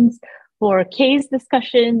negotiations, for case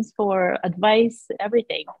discussions, for advice,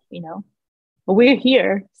 everything. But we're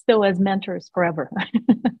here still as mentors forever.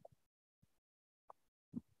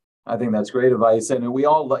 I think that's great advice, and we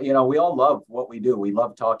all love what we do. We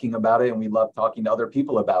love talking about it, and we love talking to other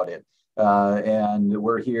people about it. And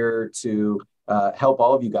we're here to help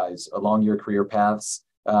all of you guys along your career paths,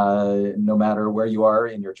 no matter where you are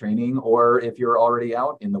in your training or if you're already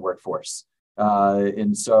out in the workforce.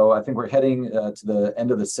 And so I think we're heading to the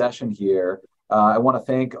end of the session here. I want to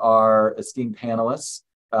thank our esteemed panelists,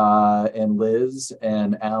 and Liz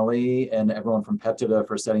and Allie and everyone from PEPTDA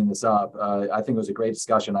for setting this up. I think it was a great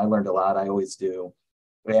discussion. I learned a lot. I always do.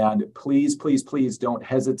 And please, please, please don't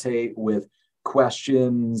hesitate with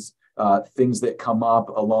questions, things that come up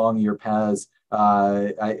along your paths.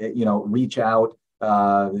 Reach out,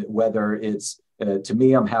 whether it's to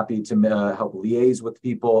me. I'm happy to help liaise with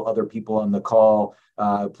people, other people on the call.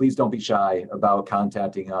 Please don't be shy about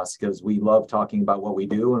contacting us, because we love talking about what we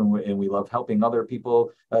do, and we love helping other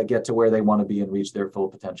people get to where they want to be and reach their full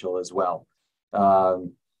potential as well.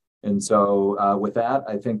 And so with that,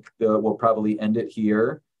 I think we'll probably end it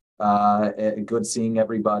here. Good seeing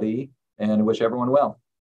everybody, and wish everyone well.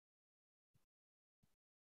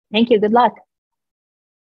 Thank you. Good luck.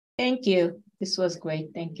 Thank you. This was great.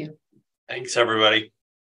 Thank you. Thanks, everybody.